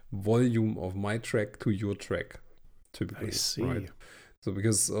volume of my track to your track, typically. I see. Right? So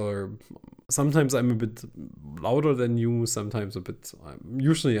because sometimes I'm a bit louder than you, sometimes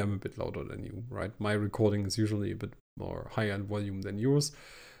usually I'm a bit louder than you, right? My recording is usually a bit more higher in volume than yours,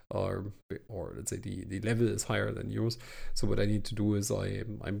 or let's say the level is higher than yours. So what I need to do is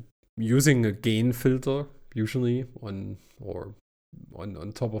I'm using a gain filter usually on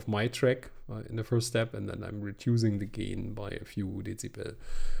top of my track in the first step, and then I'm reducing the gain by a few decibel,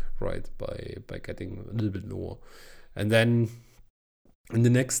 right? By getting a little bit lower, and then in the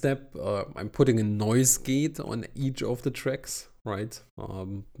next step, I'm putting a noise gate on each of the tracks, right?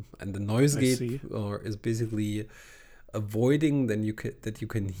 And the noise gate is basically avoiding that you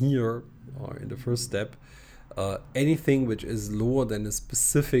can hear in the first step anything which is lower than a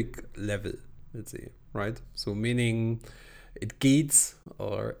specific level, let's say, right? So meaning it gates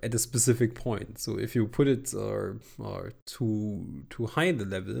at a specific point. So if you put it too high the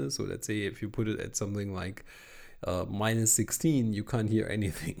level, so let's say if you put it at something like minus 16, you can't hear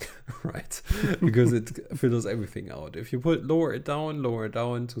anything, right? Because it filters everything out. If you lower it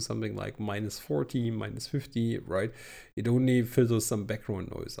down to something like minus 40, minus 50, right? It only filters some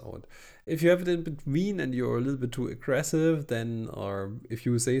background noise out. If you have it in between and you're a little bit too aggressive, then if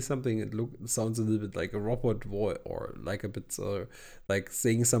you say something, it sounds a little bit like a robot voice, or like a bit like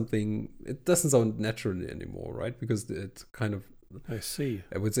saying something. It doesn't sound naturally anymore, right? Because it kind of, I see.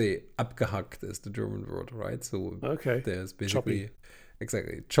 I would say abgehackt is the German word, right? So there's basically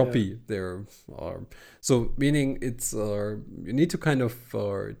choppy. Choppy. Yeah. There are so meaning it's you need to kind of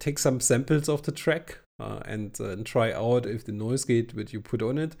take some samples of the track and try out if the noise gate which you put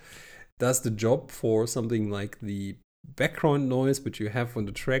on it does the job for something like the background noise which you have on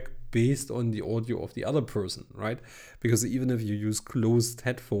the track based on the audio of the other person, right? Because even if you use closed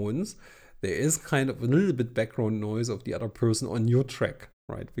headphones, there is kind of a little bit background noise of the other person on your track,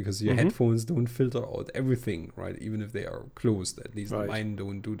 right? Because your headphones don't filter out everything, right? Even if they are closed, at least mine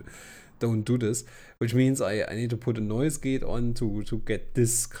don't do this, which means I need to put a noise gate on to get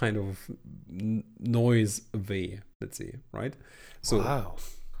this kind of noise away, let's say, right? So wow.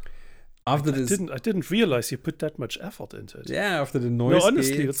 After I didn't realize you put that much effort into it. Yeah, after the noise. No,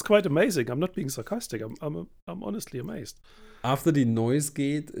 honestly, gate, it's quite amazing. I'm not being sarcastic. I'm honestly amazed. After the noise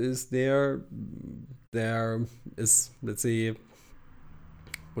gate is there is, let's say,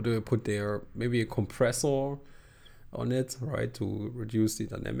 what do I put there? Maybe a compressor on it, right, to reduce the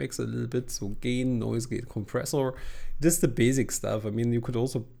dynamics a little bit. So gain, noise gate, compressor. This is the basic stuff. I mean, you could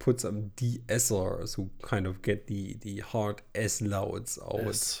also put some de-essers who kind of get the hard S louds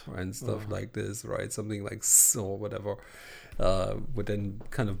out and stuff like this, right? Something like S or whatever would then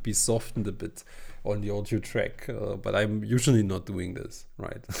kind of be softened a bit on the audio track. But I'm usually not doing this,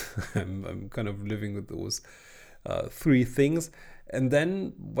 right? I'm kind of living with those 3 things. And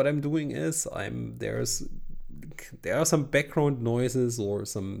then what I'm doing is there are some background noises or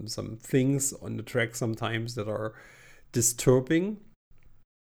some things on the track sometimes that are disturbing,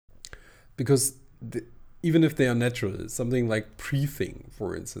 because even if they are natural, something like breathing,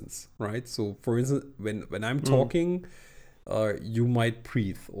 for instance, right? So for instance, when I'm talking, you might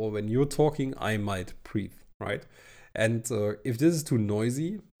breathe, or when you're talking, I might breathe, right? And if this is too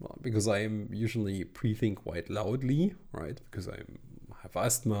noisy, because I am usually breathing quite loudly, right? Because I have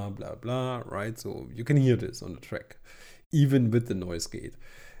asthma, blah, blah, right? So you can hear this on the track, even with the noise gate.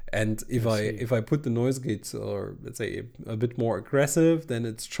 And if I put the noise gate, or let's say a bit more aggressive, then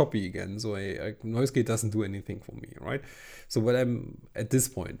it's choppy again. So a noise gate doesn't do anything for me, right? So what I'm at this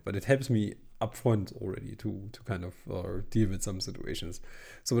point, but it helps me upfront already to kind of deal with some situations.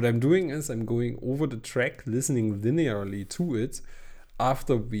 So what I'm doing is I'm going over the track, listening linearly to it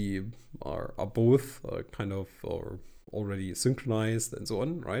after we are both kind of already synchronized and so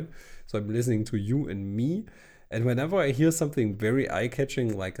on, right? So I'm listening to you and me. And whenever I hear something very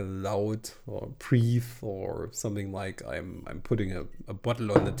eye-catching, like a loud or breathe, or something like I'm putting a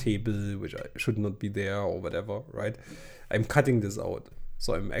bottle on the table, which I should not be there, or whatever, right? I'm cutting this out.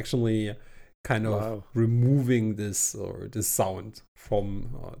 So I'm actually kind of removing this sound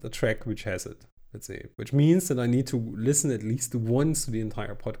from the track which has it, let's say, which means that I need to listen at least once to the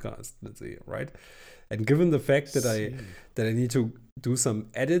entire podcast, let's say, right? And given the fact that I need to do some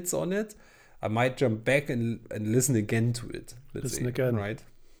edits on it, I might jump back and listen again to it. Listen again. Right?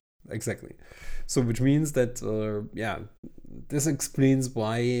 Exactly. So which means that, this explains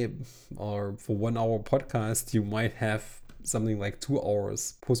why, or for 1 hour podcast, you might have something like 2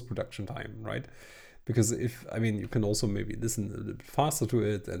 hours post-production time, right? Because you can also maybe listen a little bit faster to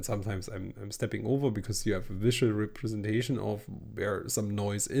it, and sometimes I'm stepping over because you have a visual representation of where some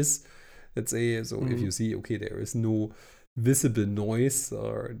noise is, let's say. So if you see, okay, there is no visible noise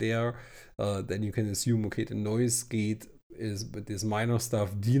there, then you can assume, okay, the noise gate is with this minor stuff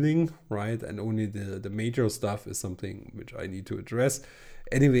dealing, right? And only the major stuff is something which I need to address.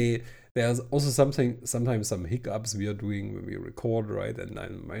 Anyway, there's also sometimes some hiccups we are doing when we record, right? And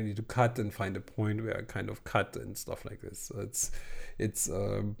I need to cut and find a point where I kind of cut and stuff like this. So it's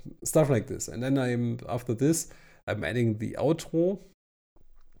stuff like this. And then after this, I'm adding the outro,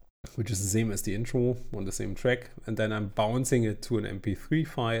 which is the same as the intro on the same track. And then I'm bouncing it to an MP3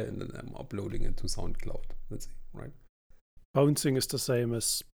 file, and then I'm uploading it to SoundCloud, let's say, right? Bouncing is the same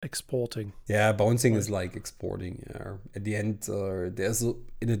as exporting. Yeah, bouncing is like exporting. Yeah. At the end, there's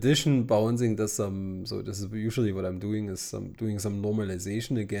in addition bouncing. There's some. So this is usually what I'm doing is doing some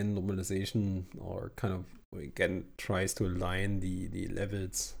normalization again. Normalization or kind of again tries to align the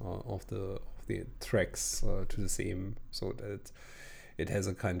levels of the tracks to the same, so that it has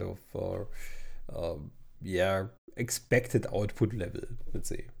a kind of expected output level. Let's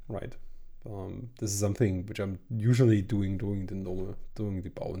say, right. This is something which I'm usually doing during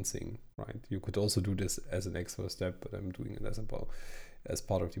the bouncing, right? You could also do this as an extra step, but I'm doing it as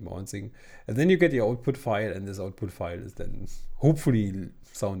part of the bouncing. And then you get the output file, and this output file is then hopefully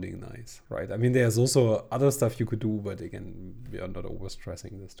sounding nice, right? I mean, there's also other stuff you could do, but again, we are not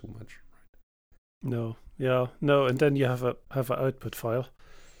overstressing this too much, right? No, and then you have an output file,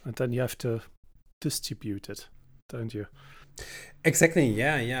 and then you have to distribute it, don't you? Exactly.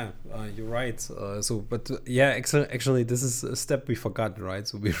 Yeah. You're right. Actually, this is a step we forgot, right?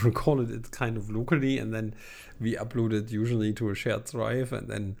 So we recorded it kind of locally, and then we upload it usually to a shared drive, and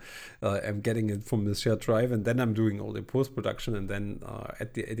then I'm getting it from the shared drive, and then I'm doing all the post production, and then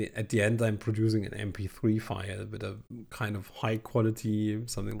at the end I'm producing an MP3 file with a kind of high quality,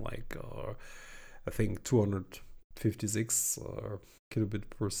 something like I think 256 kilobit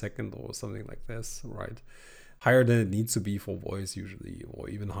per second or something like this, right? Higher than it needs to be for voice usually, or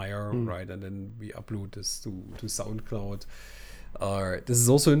even higher, right? And then we upload this to SoundCloud. This is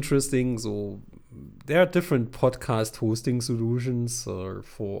also interesting. So there are different podcast hosting solutions.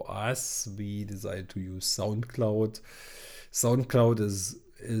 For us, we decided to use SoundCloud. SoundCloud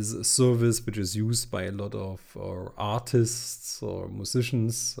is a service which is used by a lot of artists or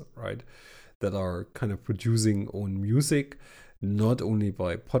musicians, right? That are kind of producing own music. Not only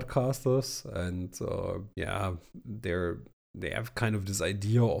by podcasters, and they have kind of this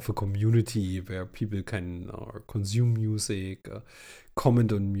idea of a community where people can consume music,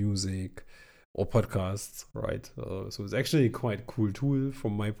 comment on music or podcasts, right? So it's actually quite a cool tool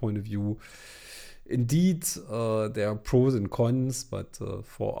from my point of view. Indeed, there are pros and cons, but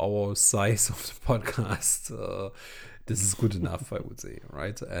for our size of the podcast, this is good enough, I would say,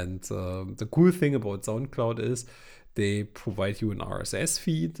 right? And the cool thing about SoundCloud is they provide you an RSS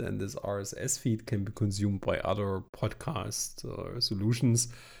feed, and this RSS feed can be consumed by other podcast solutions,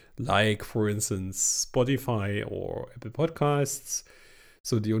 like, for instance, Spotify or Apple Podcasts.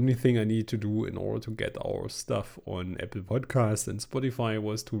 So the only thing I need to do in order to get our stuff on Apple Podcasts and Spotify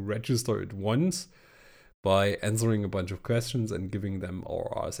was to register it once by answering a bunch of questions and giving them our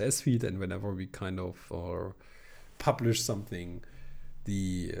RSS feed. And whenever we kind of publish something,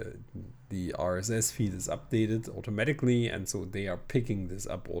 the RSS feed is updated automatically, and so they are picking this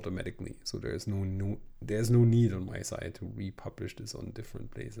up automatically. So there's no need on my side to republish this on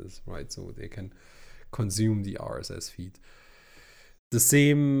different places, right? So they can consume the RSS feed. The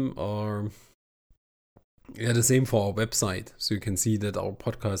same for our website. So you can see that our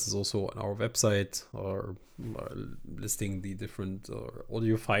podcast is also on our website, or listing the different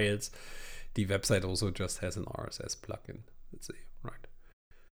audio files. The website also just has an RSS plugin, let's say, right?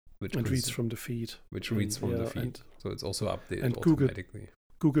 Which reads from the feed. So it's also updated and automatically.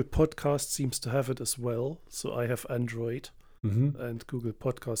 Google Podcast seems to have it as well. So I have Android, and Google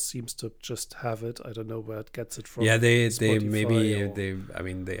Podcast seems to just have it. I don't know where it gets it from. Yeah, they are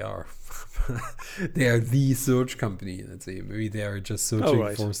they are the search company. Let's say maybe they are just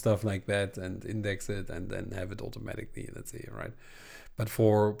searching for stuff like that and index it and then have it automatically. Let's say, right. But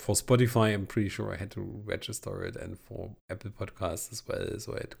for Spotify, I'm pretty sure I had to register it, and for Apple Podcasts as well.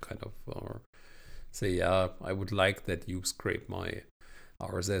 So I had to kind of say, yeah, I would like that you scrape my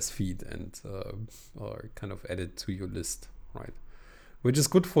RSS feed and or kind of add it to your list, right? Which is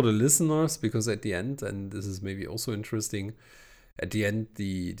good for the listeners, because at the end, and this is maybe also interesting, at the end,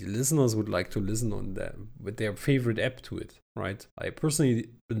 the listeners would like to listen on them with their favorite app to it, right? I personally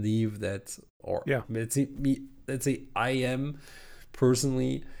believe that, or Yeah. let's say I am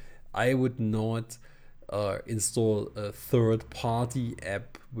personally, I would not install a third-party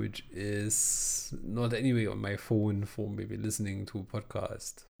app which is not anyway on my phone for maybe listening to a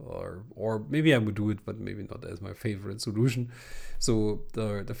podcast, or maybe I would do it, but maybe not as my favorite solution. So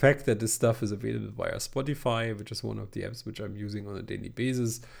the fact that this stuff is available via Spotify, which is one of the apps which I'm using on a daily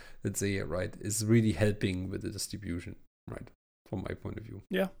basis, let's say, right, is really helping with the distribution, right, from my point of view.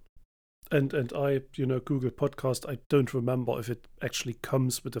 Yeah. And I, Google Podcast, I don't remember if it actually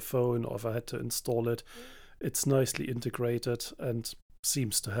comes with the phone or if I had to install it. It's nicely integrated and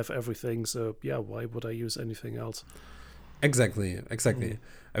seems to have everything. So, yeah, why would I use anything else? Exactly.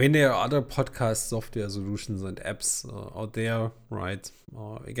 I mean, there are other podcast software solutions and apps out there, right?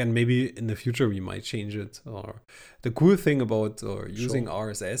 Again, maybe in the future we might change it. The cool thing about using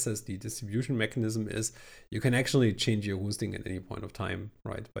RSS as the distribution mechanism is you can actually change your hosting at any point of time,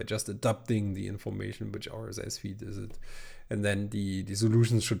 right? By just adapting the information which RSS feed is it. And then the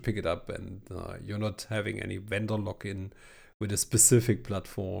solutions should pick it up, and you're not having any vendor lock-in with a specific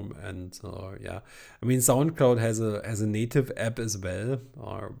platform. And I mean, SoundCloud has a native app as well,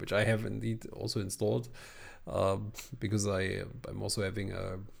 which I have indeed also installed, because I'm also having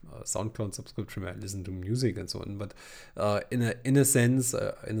a SoundCloud subscription where I listen to music and so on. But in a sense,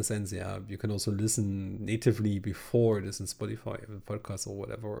 yeah, you can also listen natively before it is in Spotify, podcast or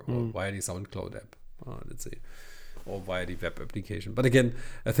whatever, or via the SoundCloud app, let's say, or via the web application. But again,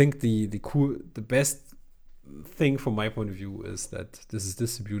 I think the best thing from my point of view is that this is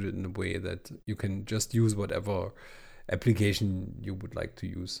distributed in a way that you can just use whatever application you would like to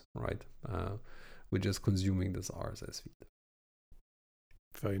use, right? We're just consuming this RSS feed.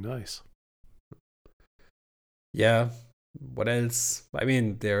 Very nice. Yeah. What else? I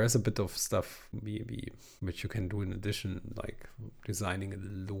mean, there is a bit of stuff maybe which you can do in addition, like designing a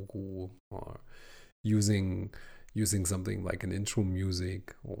logo or using something like an intro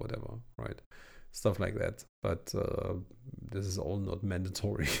music or whatever, right? Stuff like that. But this is all not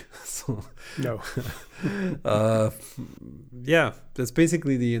mandatory. So no. Yeah, that's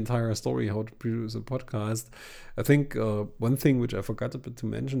basically the entire story, how to produce a podcast. I think one thing which I forgot a bit to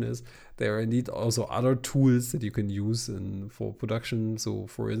mention is there are indeed also other tools that you can use for production. So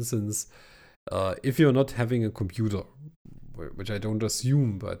for instance, if you're not having a computer, which I don't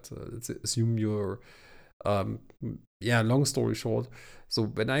assume, but let's assume you're long story short, so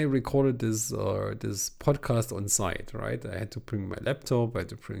when I recorded this podcast on site, right, I had to bring my laptop, I had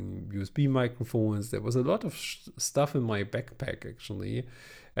to bring USB microphones. There was a lot of stuff in my backpack actually,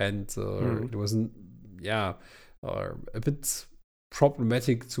 and it wasn't a bit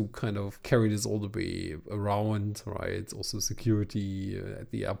problematic to kind of carry this all the way around, right? Also security at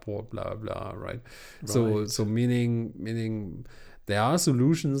the airport, blah blah, right? So meaning there are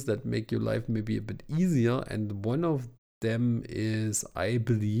solutions that make your life maybe a bit easier, and one of them is, I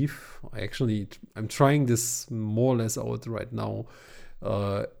believe, I'm trying this more or less out right now,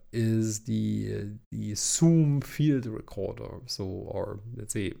 is the Zoom field recorder. So, or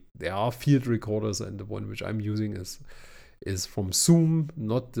let's say there are field recorders, and the one which I'm using is from Zoom,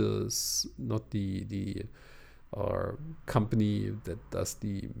 not the company that does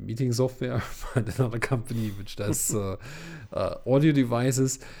the meeting software, but another company which does audio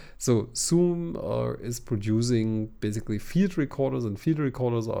devices. So Zoom is producing basically field recorders, and field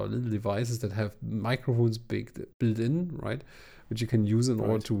recorders are little devices that have microphones built in, right? Which you can use in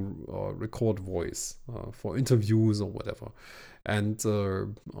order to record voice for interviews or whatever. And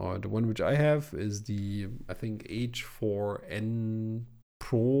the one which I have is the, I think, H4n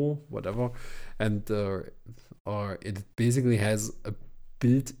Pro, whatever, and it basically has a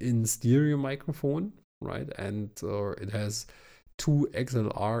built-in stereo microphone, right? And it has 2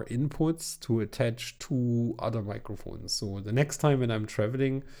 XLR inputs to attach 2 other microphones. So the next time when I'm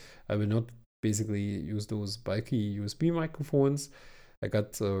traveling, I will not basically use those bulky USB microphones. I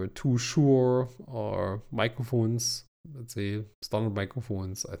got 2 Shure microphones, let's say standard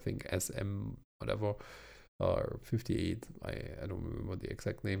microphones, I think SM whatever, 58, I don't remember the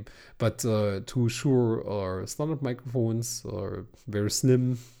exact name, but 2 Shure standard microphones are very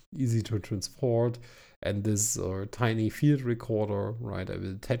slim, easy to transport, and this tiny field recorder, right? I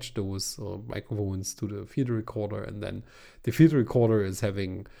will attach those microphones to the field recorder, and then the field recorder is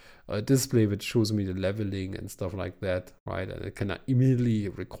having a display which shows me the leveling and stuff like that, right? And it can immediately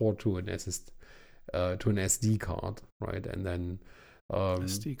record to an to an SD card, right? And then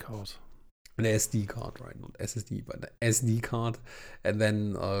SD card. An SD card, right? Not SSD, but an SD card. And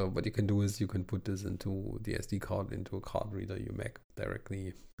then what you can do is you can put this into the SD card into a card reader, your Mac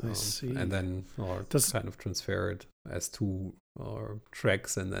directly. I see. And then kind of transfer it as two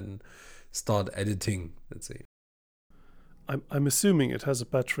tracks and then start editing, let's say. I'm assuming it has a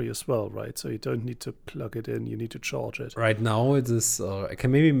battery as well, right? So you don't need to plug it in, you need to charge it. Right now it is, I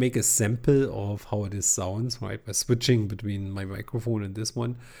can maybe make a sample of how it sounds, right? By switching between my microphone and this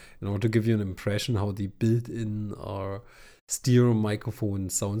one in order to give you an impression how the built-in stereo microphone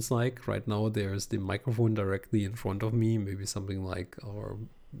sounds like. Right now there's the microphone directly in front of me, maybe something like,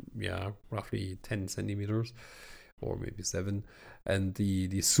 roughly 10 centimeters. Or maybe 7, and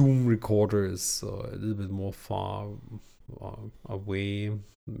the Zoom recorder is a little bit more far away,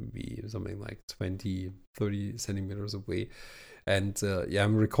 maybe something like 20-30 centimeters away. And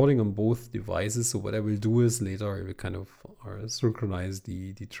I'm recording on both devices, so what I will do is later I will kind of synchronize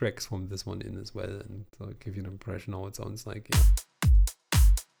the tracks from this one in as well, and give you an impression how it sounds like.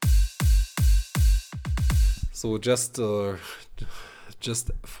 So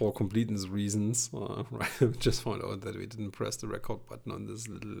just for completeness reasons, right? Just found out that we didn't press the record button on this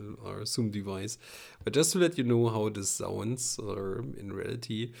little Zoom device. But just to let you know how this sounds in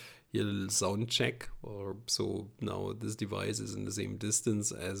reality, here a little sound check. So now this device is in the same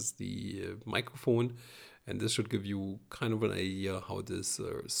distance as the microphone. And this should give you kind of an idea how this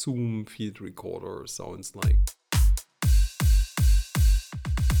Zoom field recorder sounds like.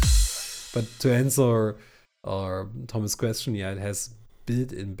 But to answer Thomas' question, it has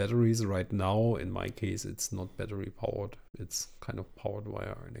built-in batteries. Right now, in my case, it's not battery powered. It's kind of powered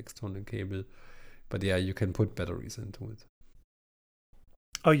via an external cable. But you can put batteries into it.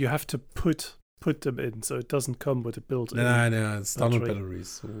 Oh, you have to put them in, so it doesn't come with a built-in. No, it's standard batteries.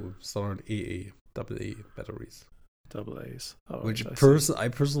 So standard AA batteries. AA's. Which I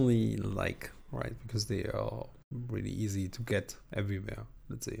personally like, right? Because they are really easy to get everywhere,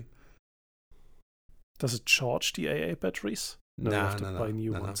 let's say. Does it charge the AA batteries? No, you have to buy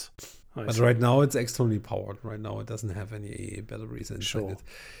new ones. But right now it's externally powered. Right now it doesn't have any AA batteries inside. Sure.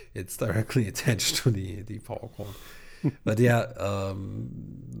 It's directly attached to the power cord. But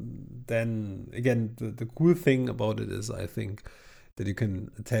then again, the cool thing about it is, I think, that you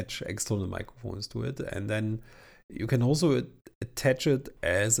can attach external microphones to it, and then you can also attach it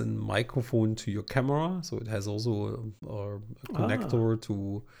as a microphone to your camera. So it has also a connector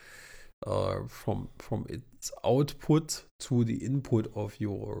to from its output to the input of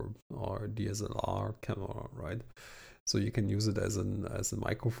your DSLR camera, right? So you can use it as a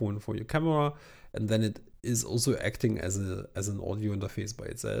microphone for your camera, and then it is also acting as an audio interface by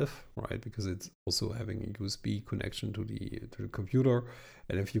itself, right? Because it's also having a USB connection to the computer,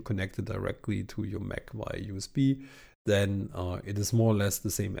 and if you connect it directly to your Mac via USB, then it is more or less the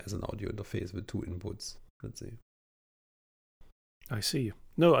same as an audio interface with two inputs, let's say. I see.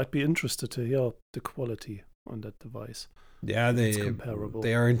 No, I'd be interested to hear the quality on that device. Yeah,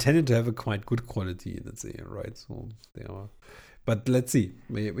 they are intended to have a quite good quality, let's say, right? So they are, but let's see.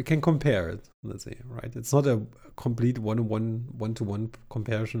 We can compare it, let's say, right? It's not a complete one-to-one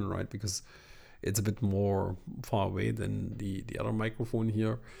comparison, right? Because it's a bit more far away than the other microphone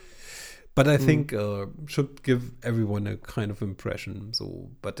here. But I think should give everyone a kind of impression. So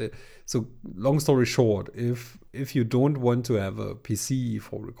long story short, if you don't want to have a PC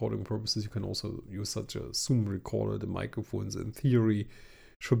for recording purposes, you can also use such a Zoom recorder. The microphones, in theory,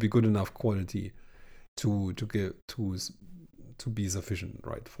 should be good enough quality to be sufficient,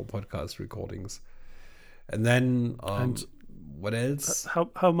 right, for podcast recordings. And then what else?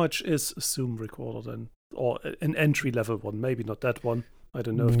 How much is a Zoom recorder then, or an entry level one? Maybe not that one. I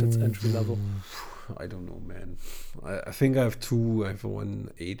don't know if that's entry level. I don't know, man. I think I have two. I have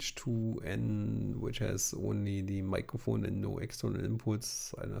one H2N, which has only the microphone and no external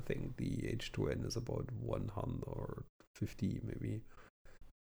inputs. And I think the H2N is about 150 maybe.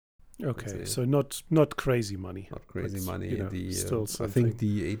 Okay, so not crazy money. Not crazy money. Still I think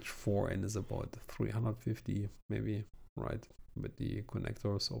the H4N is about 350 maybe, right? With the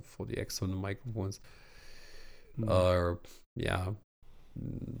connectors for the external microphones.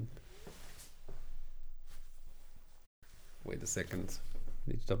 Wait a second.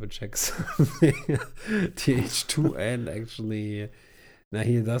 Need to double check something. The H2N actually. Now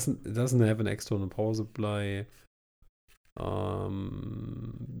it doesn't have an external power supply.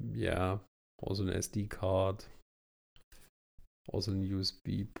 Also an SD card. Also an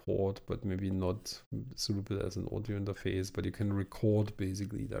USB port, but maybe not suitable as an audio interface. But you can record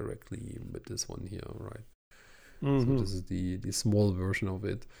basically directly with this one here, right? Mm-hmm. So this is the small version of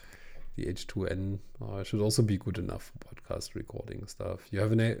it. the H2N should also be good enough for podcast recording stuff. You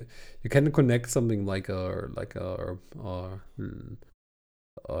can connect something like an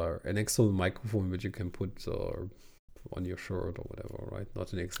external microphone which you can put on your shirt or whatever, right?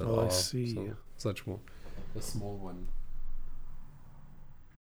 Not an XLR. Oh, I see. So such more a small one.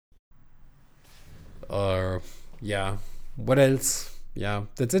 Yeah. What else? Yeah,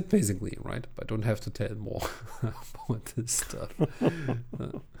 that's it basically, right? I don't have to tell more about this stuff.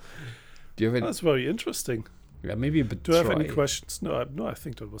 Do you have any? That's very interesting. Yeah, maybe a bit. Do you have any questions? No, I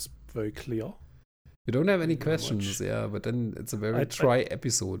think that was very clear. You don't have any questions, yeah, but then it's a very dry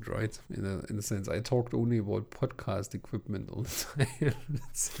episode, right? In a sense, I talked only about podcast equipment all the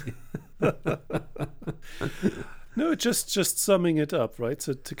time. No, just summing it up, right?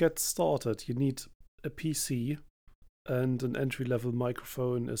 So to get started, you need a PC, and an entry-level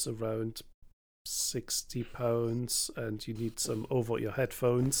microphone is around £60, and you need some over-ear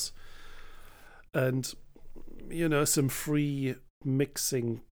headphones, and some free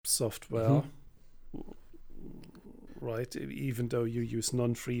mixing software. Right, even though you use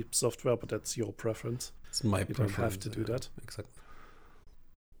non-free software, but that's your preference. It's my preference. You don't have to do that. Exactly.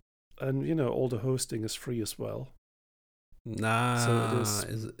 And all the hosting is free as well. Nah,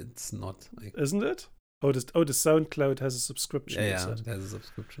 so it's not. Isn't it? Oh, the SoundCloud has a subscription. Yeah, it has a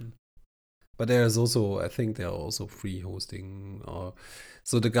subscription. But there's also, I think there are also free hosting.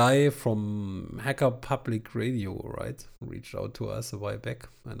 So the guy from Hacker Public Radio, right, reached out to us a while back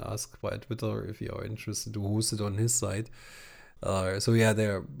and asked via Twitter if you are interested to host it on his site. So yeah,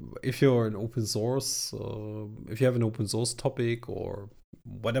 if you're an open source, if you have an open source topic or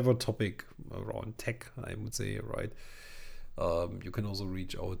whatever topic around tech, I would say, right, you can also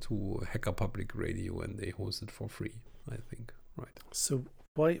reach out to Hacker Public Radio and they host it for free, I think, right? So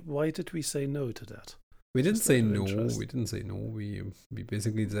why did we say no to that? We didn't say no. We didn't say no. We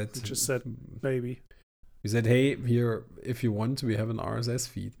basically said. We just said maybe. We said, hey, here, if you want, we have an RSS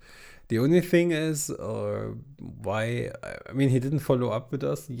feed. The only thing is, why? I mean, he didn't follow up with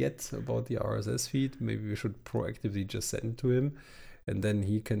us yet about the RSS feed. Maybe we should proactively just send it to him, and then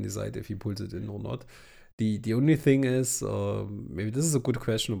he can decide if he pulls it in or not. The only thing is, maybe this is a good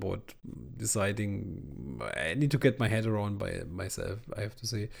question about deciding. I need to get my head around by myself, I have to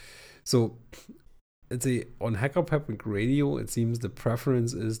say. So, let's say on Hacker Public Radio, it seems the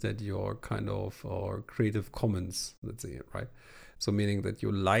preference is that you're kind of Creative Commons, let's say, right? So meaning that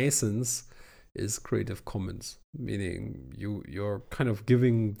your license is Creative Commons, meaning you're kind of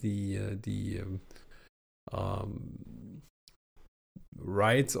giving the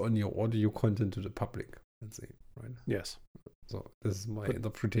rights on your audio content to the public, let's say, right? Yes. So this is my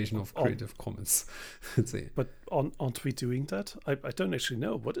interpretation of Creative Commons. Let's say. But aren't we doing that? I don't actually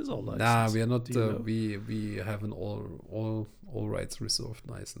know. What is our license? Nah, we are not. We have an all rights reserved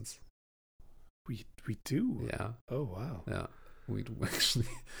license. We do. Yeah. Oh wow. Yeah, we do actually.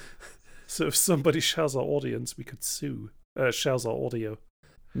 So if somebody shares our audience, we could sue. Shares our audio.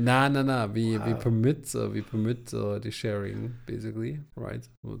 Nah. We permit the sharing basically, right,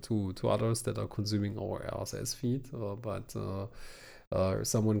 to others that are consuming our RSS feed, but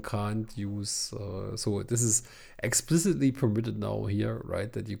someone can't use. So this is explicitly permitted now here,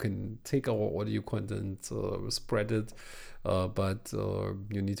 right? That you can take our audio content, spread it, but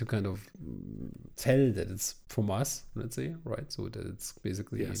you need to kind of tell that it's from us, let's say, right? So that it's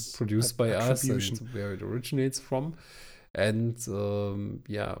basically produced by us and where it originates from. And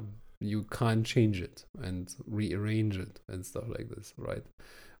you can't change it and rearrange it and stuff like this, right?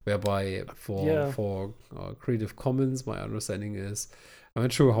 Whereby for Creative Commons, my understanding is, I'm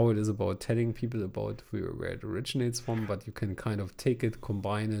not sure how it is about telling people about where it originates from, but you can kind of take it,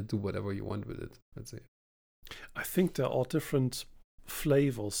 combine it, do whatever you want with it, let's say. I think there are different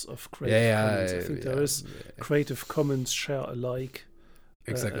flavors of Creative Commons. I think there is Creative Commons share alike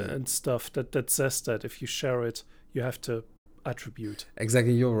and stuff that says that if you share it, you have to attribute.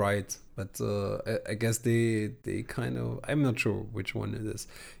 Exactly, you're right. But I guess they kind of, I'm not sure which one it is.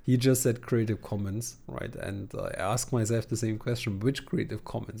 He just said Creative Commons, right? And I asked myself the same question, which Creative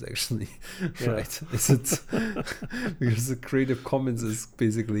Commons actually, right? Is it, because the Creative Commons is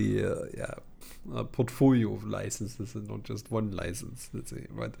basically, a portfolio of licenses and not just one license, let's say,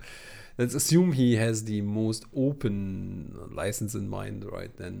 right? Let's assume he has the most open license in mind,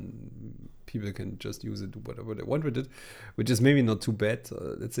 right? Then people can just use it, do whatever they want with it, which is maybe not too bad,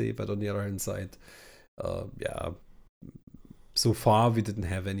 let's say. But on the other hand side, so far we didn't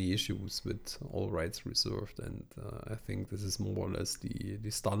have any issues with all rights reserved. And I think this is more or less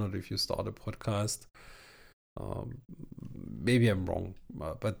the standard if you start a podcast. maybe I'm wrong,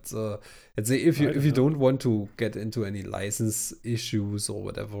 but let's say if you don't want to get into any license issues or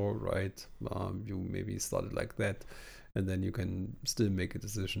whatever, right? You maybe start it like that, and then you can still make a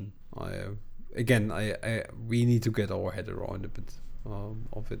decision. We need to get our head around a bit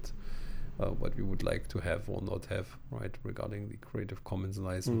of it, what we would like to have or not have, right, regarding the Creative Commons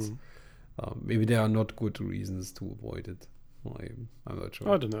license. Maybe there are not good reasons to avoid it. I'm not sure.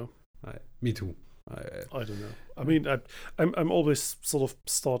 I don't know. Me too. I don't know. I mean, I'm always sort of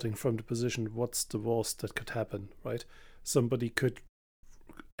starting from the position, what's the worst that could happen, right? Somebody could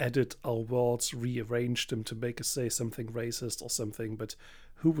edit our words, rearrange them to make us say something racist or something, but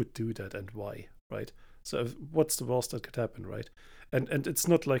who would do that and why, right? So what's the worst that could happen, right? And it's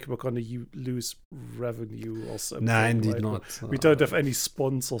not like we're going to lose revenue or something. Nah, indeed right? not. We don't have any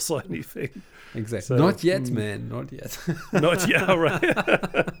sponsors or anything. Exactly. So, not yet, man. Not yet. Not yet, right?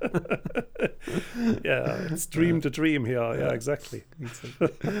 Yeah, it's dream to dream here. Yeah, exactly.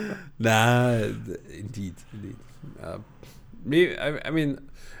 Nah, indeed. I mean,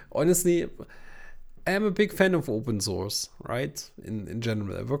 honestly, I am a big fan of open source, right? In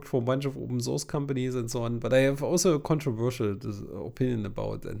general, I worked for a bunch of open source companies and so on, but I have also a controversial opinion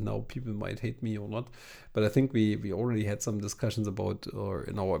about, and now people might hate me or not, but I think we already had some discussions about, or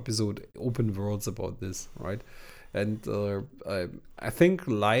in our episode, Open Worlds, about this, right? And I think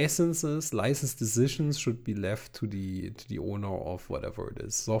license decisions should be left to the owner of whatever it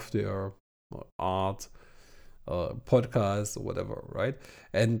is, software, art, podcast, or whatever, right?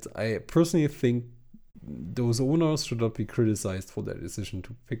 And I personally think those owners should not be criticized for their decision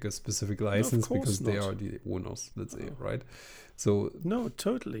to pick a specific license, because they are the owners, let's say, right? So no,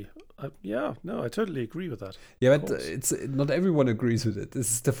 totally. I totally agree with that. Yeah, but it's not everyone agrees with it. This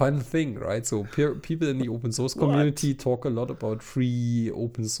is the fun thing, right? So people in the open source community talk a lot about free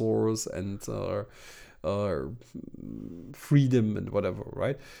open source and freedom and whatever,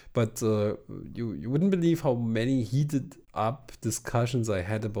 right? But you wouldn't believe how many heated up discussions I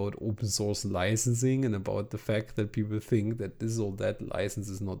had about open source licensing, and about the fact that people think that this or that license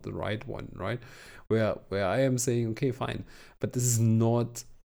is not the right one, right? Where I am saying, okay, fine, but this is not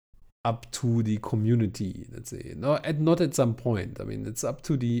up to the community, let's say. Not at some point. I mean, it's up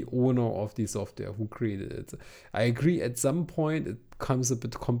to the owner of the software who created it. I agree, at some point it becomes a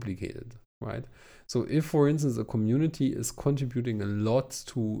bit complicated, right? So if, for instance, a community is contributing a lot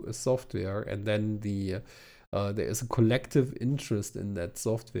to a software, and then there is a collective interest in that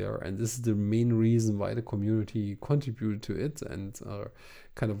software, and this is the main reason why the community contributed to it, and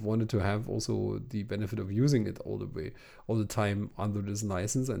kind of wanted to have also the benefit of using it all the time under this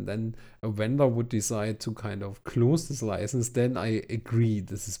license, and then a vendor would decide to kind of close this license, then I agree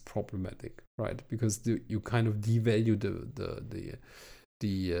this is problematic, right? Because you kind of devalue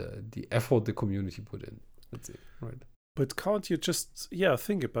the effort the community put in, let's say, right? But can't you just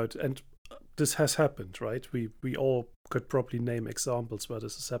think about it? And this has happened, right? We all could probably name examples where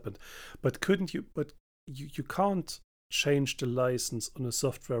this has happened, but couldn't you? But you can't change the license on a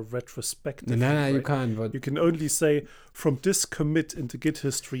software retrospectively. No, right? you can't. But you can only say from this commit into Git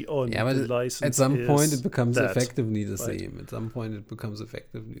history on. Yeah, but the license at some point it becomes that, effectively the right? same. At some point it becomes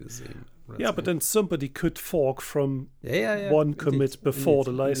effectively the same. Yeah, but then somebody could fork from one commit before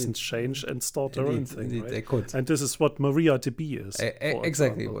the license change and start their own thing, right? They could. And this is what MariaDB is.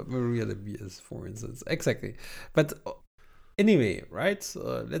 Exactly, what MariaDB is, for instance. Exactly. But anyway, right?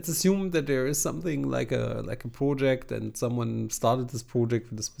 Let's assume that there is something like a project, and someone started this project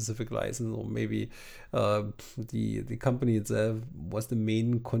with a specific license, or maybe the company itself was the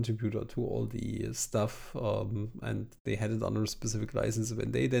main contributor to all the stuff, and they had it under a specific license.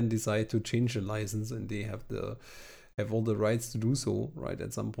 When they then decide to change the license, and they have all the rights to do so, right,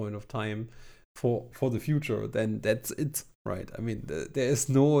 at some point of time for the future, then that's it. Right. I mean, there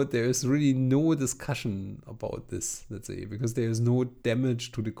is really no discussion about this, let's say, because there is no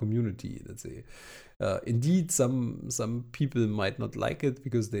damage to the community, let's say. Indeed, some people might not like it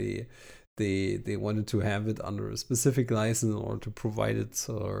because they wanted to have it under a specific license, or to provide it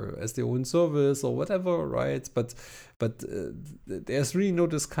as their own service or whatever, right? But there's really no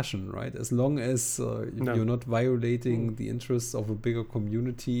discussion, right? As long as you're not violating the interests of a bigger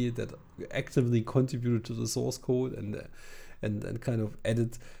community that actively contributed to the source code and kind of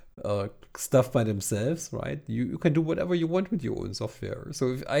added stuff by themselves, right? You can do whatever you want with your own software.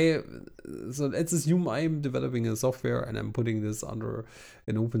 So so let's assume I'm developing a software and I'm putting this under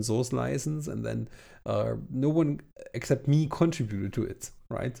an open source license, and then no one except me contributed to it,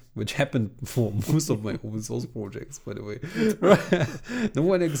 right? Which happened for most of my open source projects, by the way. No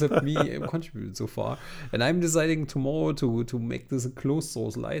one except me contributed so far. And I'm deciding tomorrow to make this a closed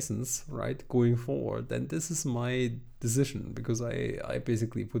source license, right? Going forward. Then this is my decision, because I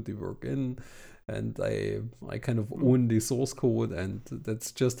basically put the work in, and I kind of own the source code, and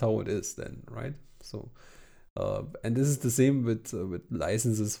that's just how it is then, right? So and this is the same with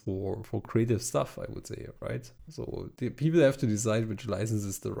licenses for creative stuff, I would say, right? So the people have to decide which license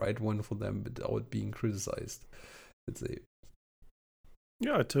is the right one for them without being criticized, let's say.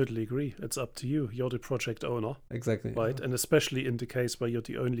 Yeah, I totally agree. It's up to you. You're the project owner. Exactly. Right? Yeah. And especially in the case where you're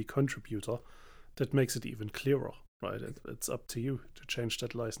the only contributor, that makes it even clearer, right? It's up to you to change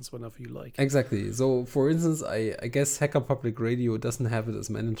that license whenever you like. Exactly. So, for instance, I guess Hacker Public Radio doesn't have it as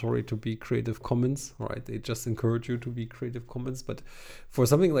mandatory to be Creative Commons, right? They just encourage you to be Creative Commons. But for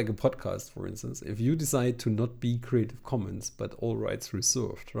something like a podcast, for instance, if you decide to not be Creative Commons, but all rights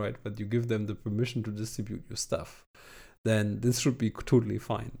reserved, right? But you give them the permission to distribute your stuff, then this should be totally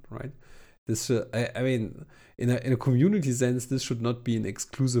fine, right? This, I mean, in a community sense, this should not be an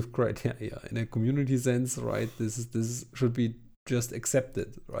exclusive criteria. In a community sense, right, this should be just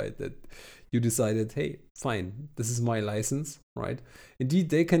accepted, right? That you decided, hey, fine, this is my license, right? Indeed,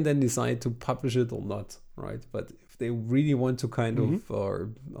 they can then decide to publish it or not, right? But if they really want to kind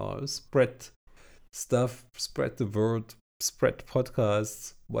of spread stuff, spread the word, spread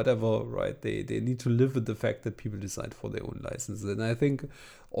podcasts, whatever, right? They need to live with the fact that people decide for their own licenses. And I think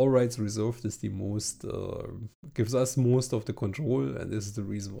all rights reserved is the most, gives us most of the control. And this is the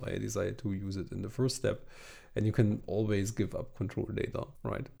reason why I decided to use it in the first step. And you can always give up control later,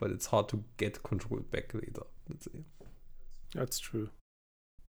 right? But it's hard to get control back later, let's say. That's true.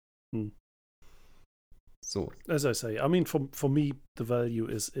 So, as I say, I mean, for me, the value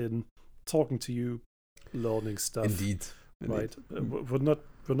is in talking to you, learning stuff. Indeed. Right. We're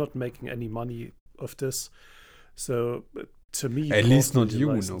not making any money of this. So to me, at least not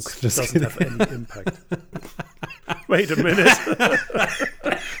you, no. Doesn't have any impact. Wait a minute.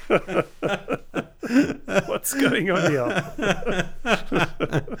 What's going on here?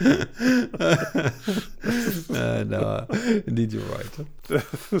 No, indeed you're right.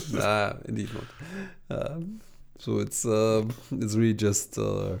 Nah, indeed not. So it's really just,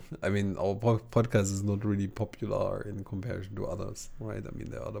 I mean, our podcast is not really popular in comparison to others, right? I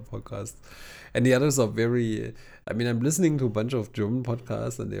mean, there are other podcasts, and the others are very, I mean, I'm listening to a bunch of German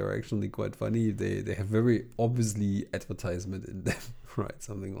podcasts, and they are actually quite funny. They have very obviously advertisement in them, right?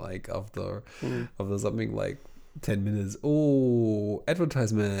 Something like after something like 10 minutes, oh,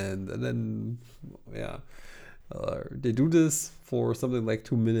 advertisement, and then, yeah. They do this for something like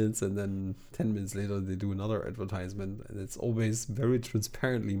 2 minutes, and then 10 minutes later they do another advertisement, and it's always very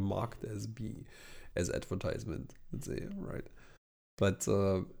transparently marked as advertisement, let's say, right? But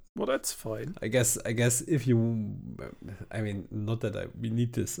well, that's fine. I guess if you, I mean, not that we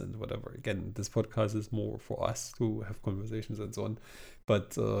need this and whatever. Again, this podcast is more for us to have conversations and so on.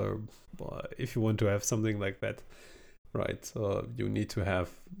 But if you want to have something like that, right, you need to have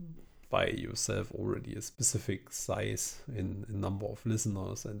by yourself already a specific size in number of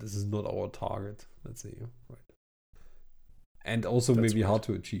listeners, and this is not our target, let's say, right? And also that's maybe hard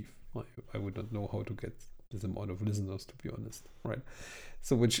to achieve. I would not know how to get this amount of listeners, to be honest, right?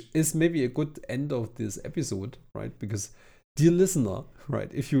 So which is maybe a good end of this episode, right? Because dear listener,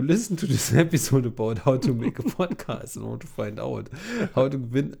 right, if you listen to this episode about how to make a podcast in order to find out how to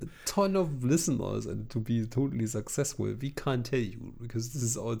win a ton of listeners and to be totally successful, we can't tell you because this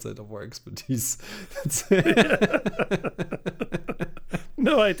is outside of our expertise.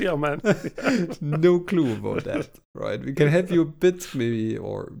 No idea, man. No clue about that, right? We can help you a bit maybe,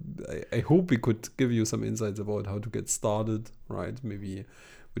 or I hope we could give you some insights about how to get started, right? Maybe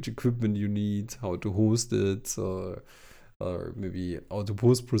which equipment you need, how to host it, or maybe how to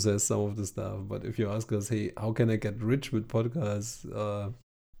post-process some of the stuff. But if you ask us, hey, how can I get rich with podcasts?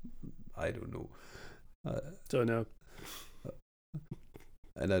 I don't know. Don't know.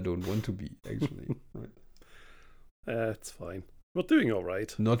 And I don't want to be, actually. Right? It's fine. We're doing all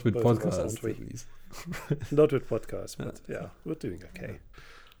right. Not with podcasts, at least. Not with podcasts, but yeah, we're doing okay.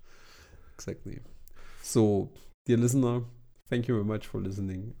 Exactly. So, dear listener, thank you very much for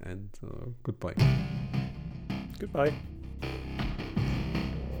listening, and goodbye. Goodbye.